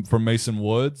from Mason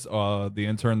Woods, the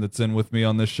intern that's in with me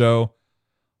on this show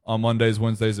on Mondays,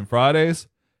 Wednesdays, and Fridays.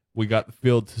 We got the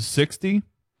field to 60.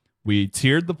 We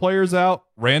tiered the players out,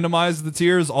 randomized the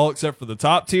tiers, all except for the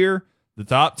top tier. The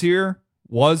top tier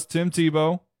was Tim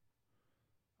Tebow,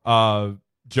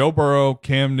 Joe Burrow,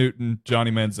 Cam Newton,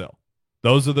 Johnny Manziel.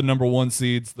 Those are the number 1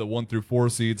 seeds, the 1 through 4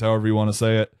 seeds, however you want to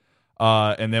say it.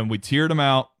 And then we tiered them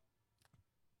out,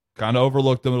 kind of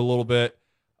overlooked them a little bit,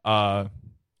 and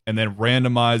then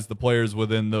randomized the players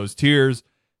within those tiers,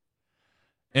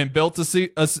 and built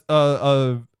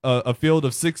a field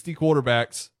of 60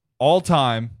 quarterbacks all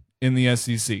time in the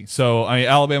SEC. So I mean,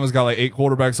 Alabama's got like 8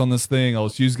 quarterbacks on this thing.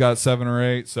 LSU's got 7 or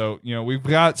 8. So we've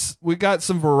got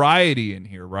some variety in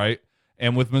here, right?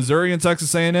 And with Missouri and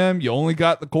Texas A&M, you only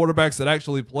got the quarterbacks that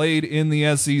actually played in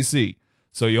the SEC.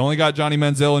 So you only got Johnny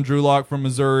Manziel and Drew Lock from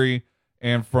Missouri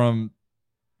and from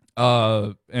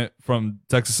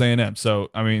Texas A&M. So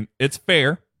I mean, it's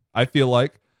fair. I feel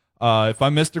like if I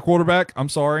missed a quarterback, I'm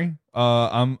sorry.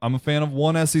 I'm a fan of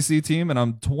one SEC team, and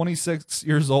I'm 26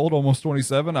 years old, almost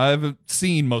 27. I haven't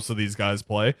seen most of these guys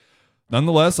play.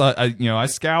 Nonetheless, I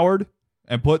scoured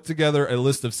and put together a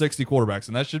list of 60 quarterbacks,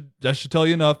 and that should tell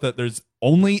you enough that there's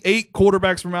only 8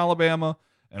 quarterbacks from Alabama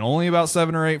and only about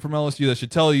 7 or 8 from LSU. That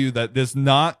should tell you that this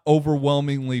not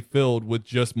overwhelmingly filled with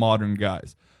just modern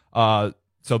guys. So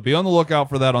be on the lookout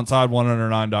for that on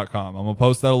Tide109.com. I'm gonna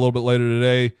post that a little bit later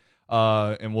today,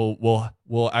 and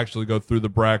we'll actually go through the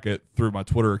bracket through my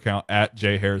Twitter account at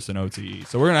JHarrisonOTE.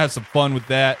 So we're gonna have some fun with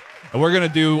that, and we're gonna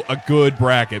do a good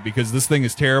bracket because this thing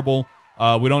is terrible.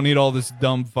 We don't need all this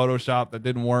dumb Photoshop that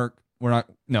didn't work. We're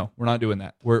not doing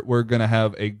that. We're gonna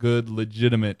have a good,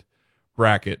 legitimate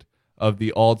bracket of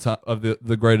the all-time of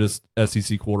the greatest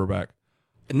SEC quarterback.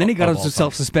 And then he got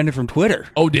himself suspended from Twitter.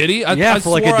 Oh, did he? I for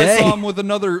like a day. I saw him with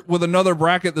another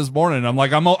bracket this morning. I'm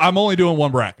like, I'm only doing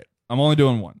one bracket. I'm only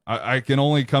doing one. I can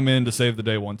only come in to save the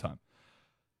day one time.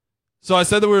 So I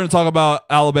said that we were going to talk about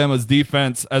Alabama's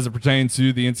defense as it pertains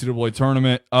to the NCAA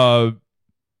tournament. Now,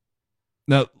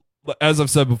 as I've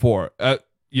said before,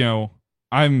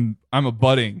 I'm a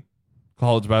budding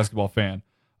college basketball fan,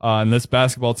 and this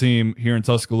basketball team here in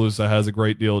Tuscaloosa has a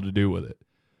great deal to do with it.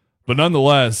 But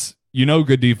nonetheless,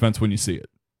 good defense when you see it.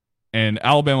 And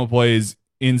Alabama plays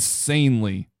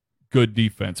insanely good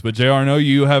defense. But JR, I know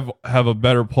you have a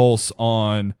better pulse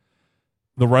on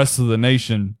the rest of the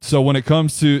nation. So when it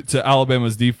comes to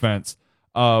Alabama's defense,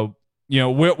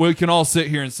 we can all sit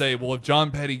here and say, well, if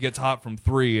John Petty gets hot from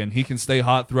 3 and he can stay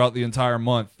hot throughout the entire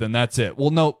month, then that's it. Well,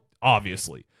 no,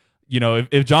 obviously.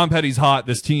 If John Petty's hot,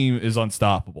 this team is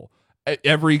unstoppable.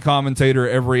 Every commentator,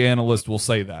 every analyst will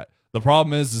say that. The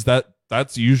problem is that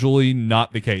that's usually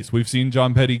not the case. We've seen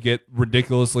John Petty get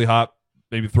ridiculously hot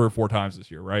maybe 3 or 4 times this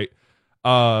year, right?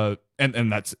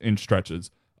 And that's in stretches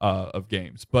of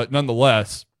games. But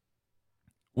nonetheless,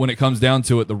 when it comes down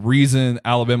to it, the reason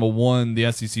Alabama won the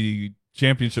SEC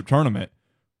championship tournament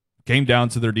came down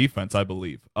to their defense, I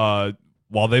believe.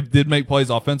 While they did make plays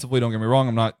offensively, don't get me wrong,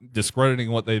 I'm not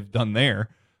discrediting what they've done there.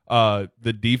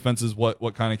 The defense is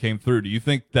what kind of came through. Do you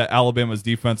think that Alabama's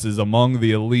defense is among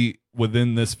the elite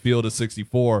within this field of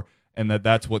 64, and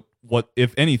that's what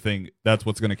if anything, that's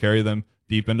what's going to carry them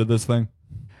deep into this thing?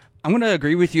 I'm going to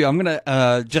agree with you. I'm going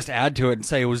to just add to it and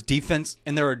say it was defense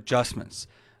and their adjustments.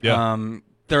 Yeah.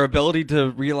 their ability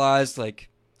to realize, like,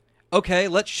 okay,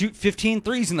 let's shoot 15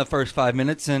 threes in the first 5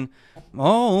 minutes, and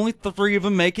only 3 of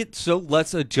them make it, so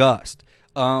let's adjust.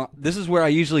 This is where I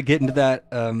usually get into that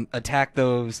attack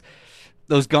those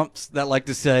gumps that like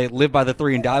to say live by the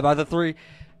 3 and die by the 3,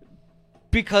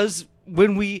 because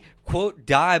when we quote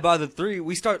die by the 3,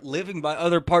 we start living by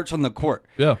other parts on the court.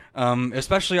 Yeah.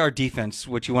 Especially our defense,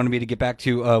 which you wanted me to get back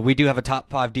to. We do have a top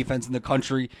 5 defense in the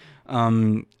country.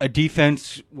 A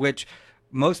defense which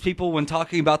most people, when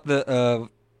talking about the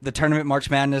tournament March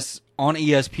Madness on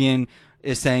ESPN,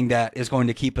 is saying that is going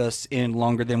to keep us in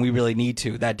longer than we really need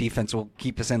to. That defense will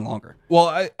keep us in longer.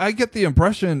 Well, I get the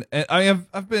impression, and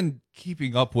I've been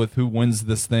keeping up with who wins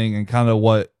this thing and kind of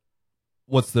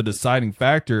what's the deciding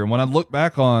factor. And when I look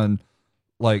back on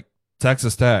like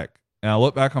Texas Tech and I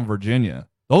look back on Virginia,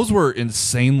 those were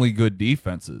insanely good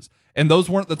defenses, and those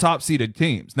weren't the top seeded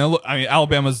teams. Now, look, I mean,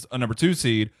 Alabama's a number 2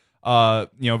 seed.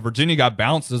 Virginia got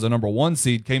bounced as a number 1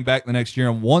 seed, came back the next year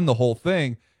and won the whole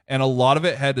thing. And a lot of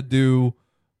it had to do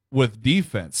with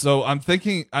defense. So I'm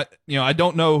thinking, I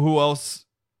don't know who else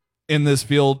in this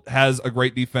field has a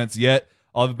great defense yet.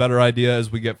 I'll have a better idea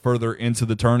as we get further into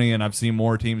the tourney and I've seen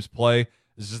more teams play.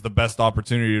 It's just the best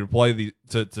opportunity to play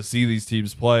to see these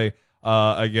teams play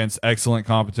against excellent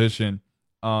competition.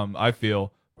 I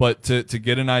feel, but to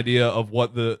get an idea of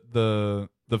what the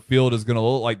field is going to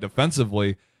look like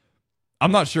defensively,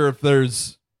 I'm not sure if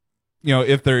there's,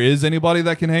 if there is anybody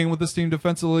that can hang with this team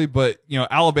defensively, but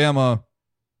Alabama,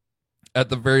 at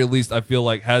the very least, I feel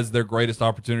like has their greatest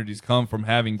opportunities come from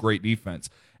having great defense.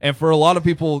 And for a lot of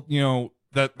people,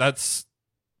 that's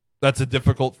a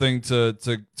difficult thing to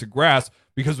grasp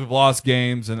because we've lost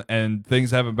games and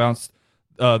things haven't bounced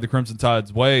the Crimson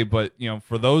Tide's way. But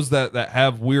for those that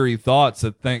have weary thoughts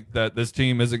that think that this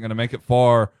team isn't going to make it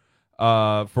far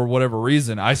for whatever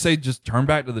reason, I say just turn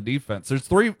back to the defense. There's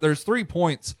 3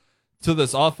 points to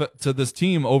this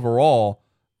team overall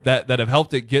that have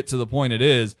helped it get to the point it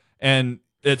is, and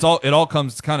it all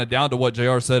comes kind of down to what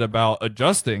JR said about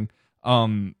adjusting.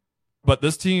 But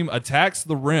this team attacks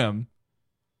the rim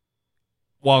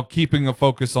while keeping a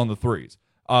focus on the threes.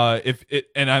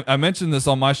 I mentioned this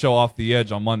on my show Off the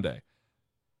Edge on Monday.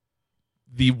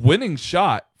 The winning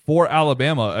shot for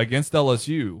Alabama against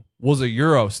LSU was a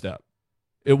Euro step.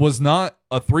 It was not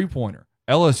a 3-pointer.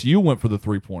 LSU went for the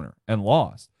 3-pointer and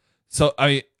lost. So,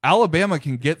 Alabama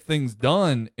can get things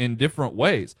done in different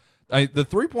ways. The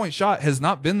 3-point shot has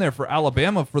not been there for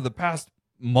Alabama for the past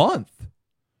month.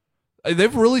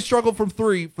 They've really struggled from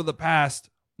 3 for the past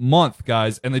month,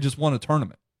 guys, and they just won a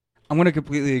tournament. I'm going to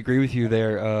completely agree with you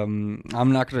there. I'm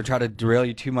not going to try to derail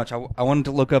you too much. I wanted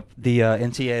to look up the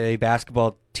NCAA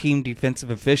basketball team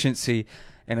defensive efficiency,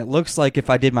 and it looks like if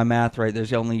I did my math right,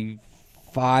 there's only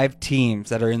 5 teams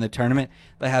that are in the tournament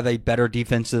that have a better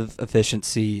defensive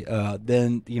efficiency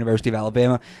than the University of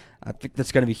Alabama. I think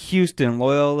that's going to be Houston,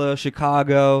 Loyola,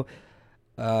 Chicago.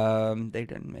 They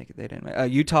didn't make it.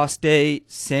 Utah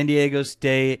State, San Diego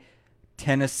State,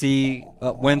 Tennessee,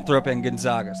 Winthrop, and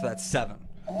Gonzaga. So that's 7.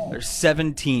 There's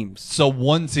 7 teams. So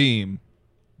one team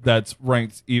that's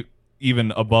ranked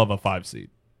even above a 5 seed,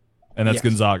 and that's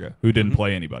Gonzaga, who didn't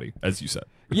play anybody, as you said.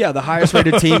 Yeah, the highest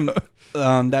rated team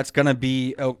that's going to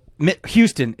be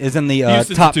Houston is in the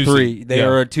top 3. Seed. They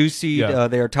are a 2 seed.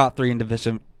 They are top 3 in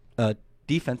defensive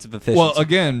efficiency. Well,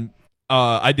 again,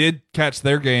 I did catch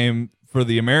their game for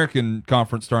the American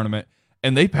Conference tournament,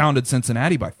 and they pounded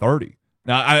Cincinnati by 30.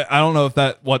 Now, I don't know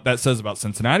what that says about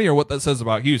Cincinnati or what that says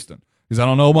about Houston, because I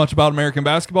don't know much about American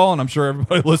basketball, and I'm sure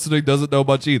everybody listening doesn't know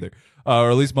much either, or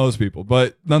at least most people.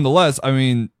 But nonetheless,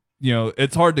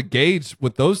 it's hard to gauge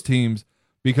with those teams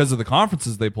because of the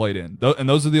conferences they played in. And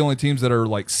those are the only teams that are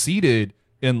like seeded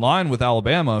in line with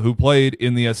Alabama who played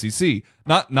in the SEC.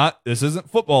 This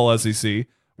isn't football SEC.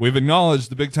 We've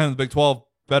acknowledged the Big Ten and the Big 12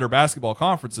 better basketball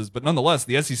conferences, but nonetheless,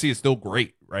 the SEC is still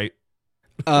great, right?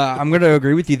 I'm going to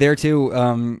agree with you there too.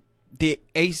 The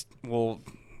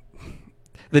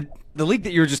league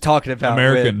that you were just talking about,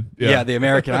 American, the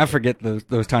American. I forget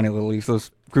those tiny little leagues, those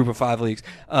group of 5 leagues.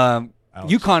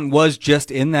 UConn was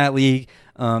just in that league.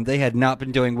 They had not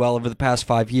been doing well over the past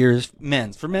 5 years,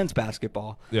 for men's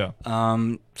basketball. Yeah.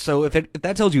 So if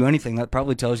that tells you anything, that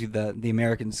probably tells you that the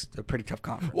Americans are a pretty tough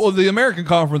conference. Well, the American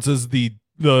Conference is the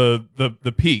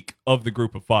peak of the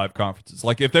group of 5 conferences.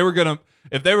 Like if they were gonna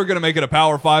make it a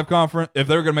Power 5 conference, if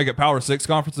they were gonna make it Power 6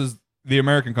 conferences, the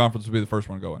American Conference would be the first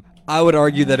one to go in. I would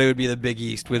argue that it would be the Big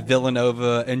East with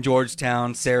Villanova and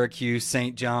Georgetown, Syracuse,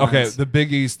 St. John's. Okay, the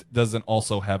Big East doesn't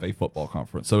also have a football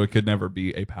conference, so it could never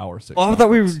be a Power 6. Oh, I thought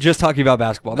we were just talking about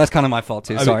basketball. That's kind of my fault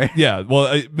too. Sorry.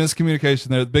 Miscommunication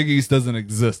there. The Big East doesn't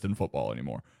exist in football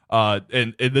anymore.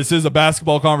 And this is a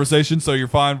basketball conversation, so you're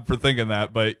fine for thinking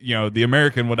that. But, the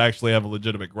American would actually have a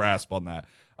legitimate grasp on that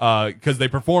because they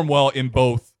perform well in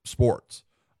both sports.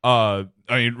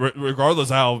 Regardless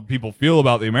of how people feel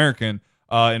about the American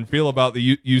and feel about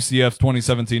the UCF's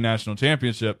 2017 national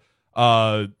championship,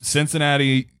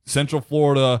 Cincinnati, Central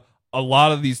Florida, a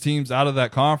lot of these teams out of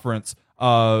that conference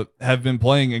have been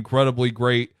playing incredibly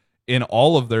great in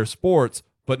all of their sports,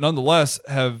 but nonetheless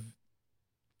have,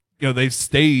 they've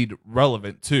stayed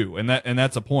relevant too. And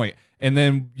that's a point. And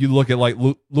then you look at like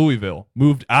Louisville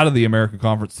moved out of the American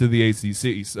Conference to the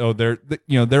ACC. So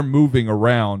they're moving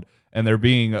around and they're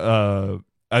being,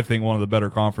 I think, one of the better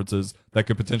conferences that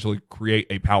could potentially create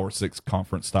a Power 6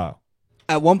 conference style.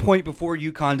 At one point before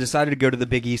UConn decided to go to the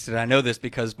Big East, and I know this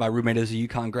because my roommate is a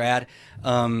UConn grad,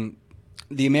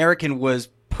 the American was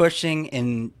pushing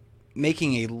and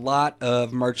making a lot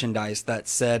of merchandise that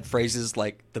said phrases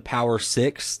like the Power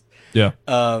 6. Yeah.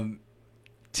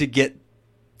 To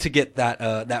get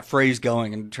that phrase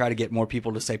going and try to get more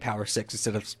people to say Power 6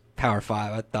 instead of Power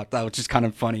 5. I thought that was just kind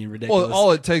of funny and ridiculous. Well,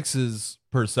 all it takes is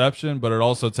perception, but it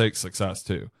also takes success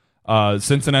too.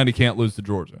 Cincinnati can't lose to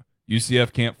Georgia.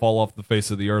 UCF can't fall off the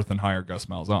face of the earth and hire Gus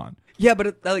Malzahn. Yeah,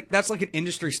 but that's like an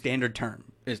industry standard term.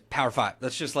 Is Power 5.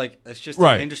 That's just right.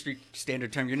 An industry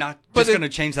standard term. You're not just going to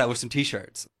change that with some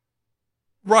T-shirts.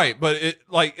 Right, but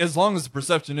as long as the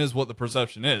perception is what the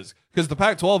perception is, because the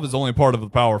Pac-12 is only part of the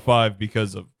Power 5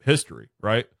 because of history,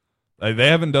 right? Like, they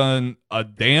haven't done a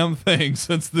damn thing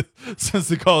since the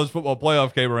college football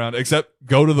playoff came around, except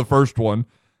go to the first one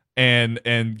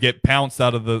and get pounced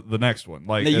out of the next one.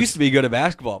 Like, they used to be good at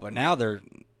basketball, but now they're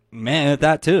at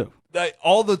that too.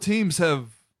 All the teams have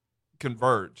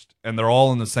converged, and they're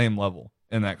all in the same level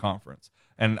in that conference.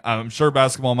 And I'm sure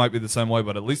basketball might be the same way,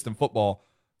 but at least in football,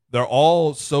 they're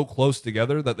all so close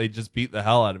together that they just beat the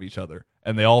hell out of each other,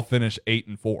 and they all finish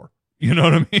 8-4. You know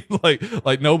what I mean?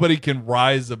 Like nobody can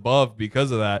rise above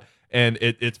because of that. And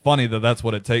it's funny that that's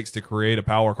what it takes to create a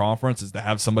power conference, is to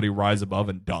have somebody rise above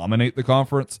and dominate the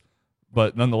conference.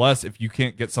 But nonetheless, if you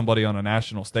can't get somebody on a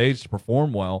national stage to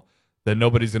perform well, then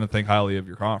nobody's going to think highly of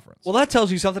your conference. Well, that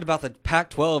tells you something about the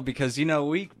Pac-12 because,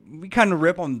 we kind of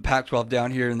rip on the Pac-12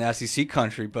 down here in the SEC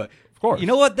country. But of course, you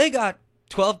know what? They got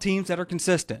 12 teams that are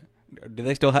consistent. Do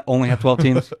they still only have 12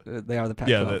 teams? They are the Pac-12.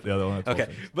 Yeah, they only have 12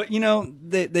 okay. teams. But,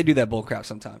 they do that bull crap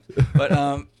sometimes. But,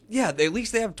 at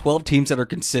least they have 12 teams that are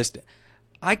consistent.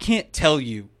 I can't tell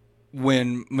you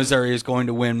when Missouri is going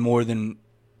to win more than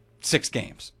 6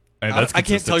 games. Hey, that's I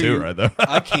can't tell too, you. Right there.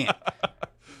 I can't.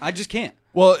 I just can't.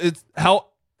 Well, it's how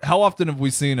often have we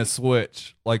seen a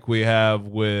switch like we have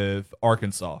with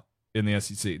Arkansas in the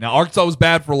SEC? Now, Arkansas was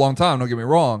bad for a long time, don't get me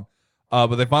wrong,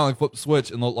 but they finally flipped the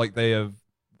switch and look like they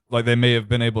may have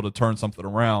been able to turn something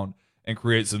around and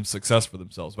create some success for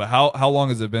themselves. But how long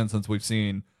has it been since we've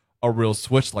seen a real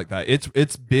switch like that?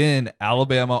 It's been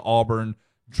Alabama, Auburn,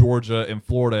 Georgia, and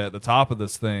Florida at the top of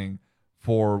this thing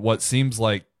for what seems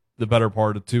like the better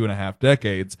part of 2.5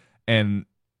 decades. And,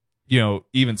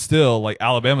 even still, like,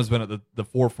 Alabama's been at the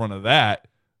forefront of that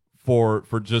for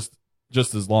just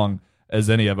as long as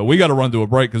any of it. We got to run to a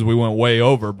break because we went way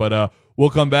over, but we'll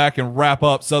come back and wrap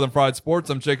up Southern Fried Sports.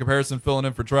 I'm Jacob Harrison filling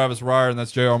in for Travis Reier, and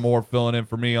that's J.R. Moore filling in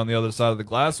for me on the other side of the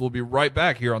glass. We'll be right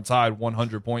back here on Tide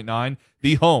 100.9,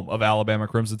 the home of Alabama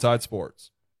Crimson Tide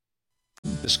Sports.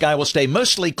 The sky will stay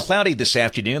mostly cloudy this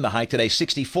afternoon. The high today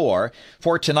 64.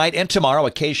 For tonight and tomorrow,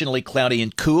 occasionally cloudy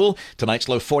and cool. Tonight's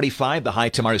low 45, the high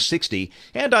tomorrow 60.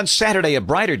 And on Saturday, a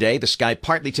brighter day. The sky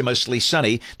partly to mostly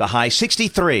sunny, the high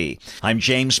 63. I'm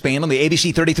James Spann on the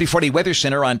ABC 3340 Weather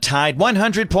Center on Tide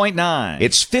 100.9.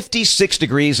 It's 56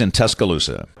 degrees in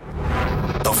Tuscaloosa.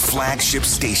 The flagship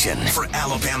station for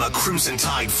Alabama Crimson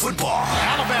Tide football.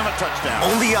 Alabama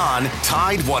touchdown. Only on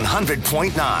Tide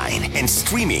 100.9 and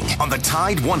streaming on the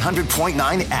Tide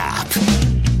 100.9 app.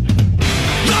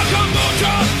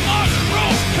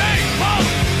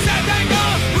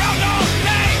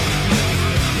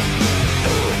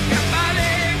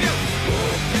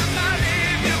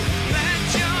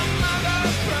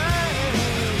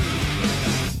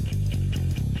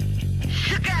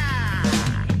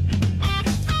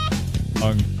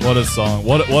 What a song.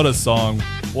 What a song.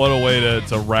 What a way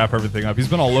to wrap everything up. He's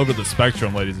been all over the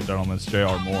spectrum, ladies and gentlemen. It's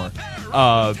J.R. Moore.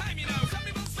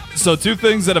 So 2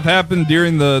 things that have happened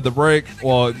during the break.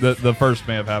 Well, the first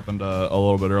may have happened a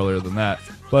little bit earlier than that.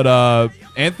 But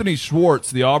Anthony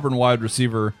Schwartz, the Auburn wide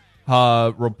receiver,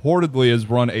 reportedly has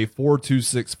run a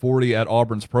 4.26 40 at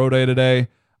Auburn's Pro Day today.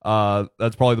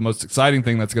 That's probably the most exciting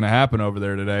thing that's going to happen over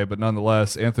there today. But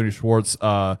nonetheless, Anthony Schwartz,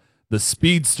 the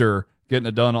speedster, getting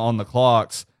it done on the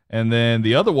clocks. And then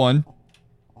the other one,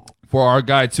 for our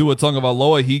guy Tua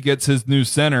Tagovailoa. He gets his new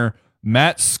center,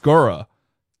 Matt Skura,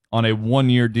 on a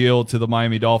 1-year deal to the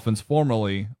Miami Dolphins,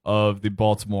 formerly of the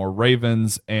Baltimore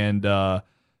Ravens. And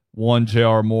one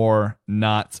J.R. Moore,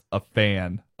 not a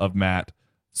fan of Matt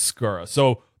Skura.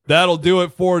 So that'll do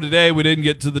it for today. We didn't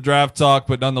get to the draft talk,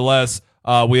 but nonetheless,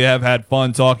 we have had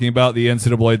fun talking about the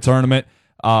NCAA tournament.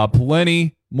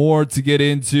 Plenty more to get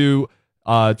into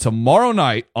tomorrow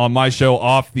night on my show,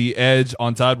 Off the Edge,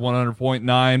 on Tide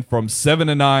 100.9 from 7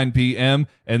 to 9 p.m.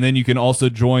 And then you can also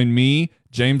join me,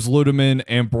 James Ludeman,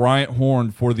 and Bryant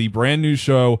Horn for the brand new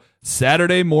show,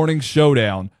 Saturday Morning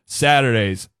Showdown,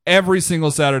 Saturdays, every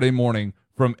single Saturday morning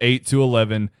from 8 to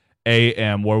 11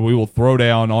 a.m., where we will throw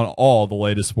down on all the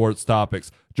latest sports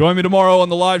topics. Join me tomorrow on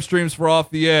the live streams for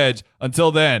Off the Edge.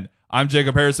 Until then, I'm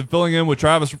Jacob Harrison, filling in with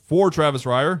Travis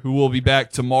Reier, who will be back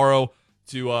tomorrow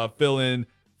to fill in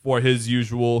for his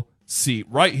usual seat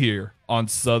right here on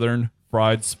Southern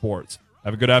Fried Sports.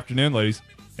 Have a good afternoon, ladies.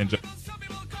 Enjoy.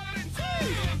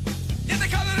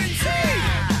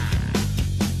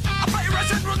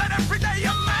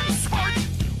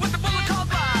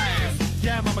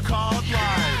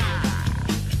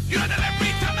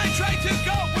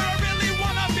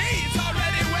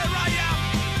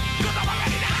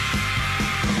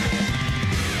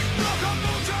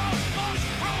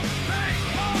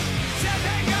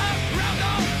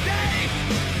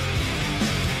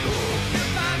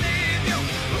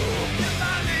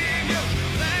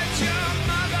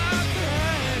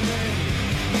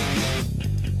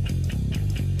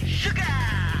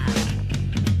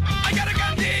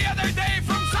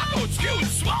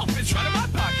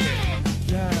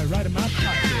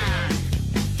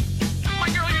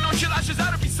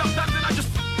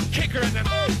 And then,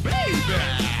 oh baby,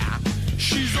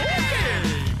 she's okay.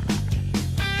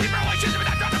 Keep her away, she's with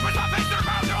that gun to push my face to her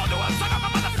mouth. They're all doing son of a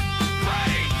mother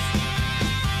brains.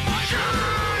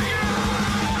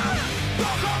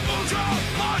 Kombucha,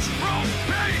 mushroom,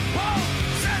 people,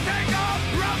 sitting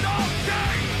around all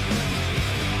day.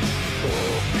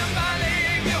 If I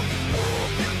leave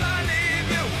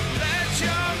you, let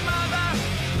your mother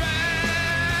pray.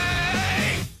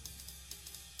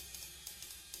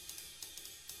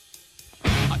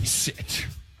 I sit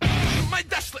in my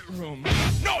desolate room.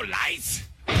 No lights,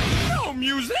 no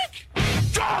music.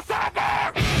 Just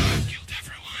ever killed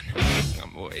everyone.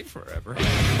 I'm away forever,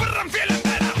 but I'm feeling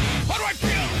better. How do I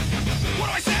feel? What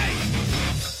do I say?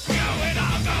 It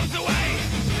all goes away.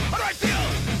 How do I feel?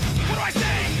 What do I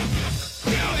say?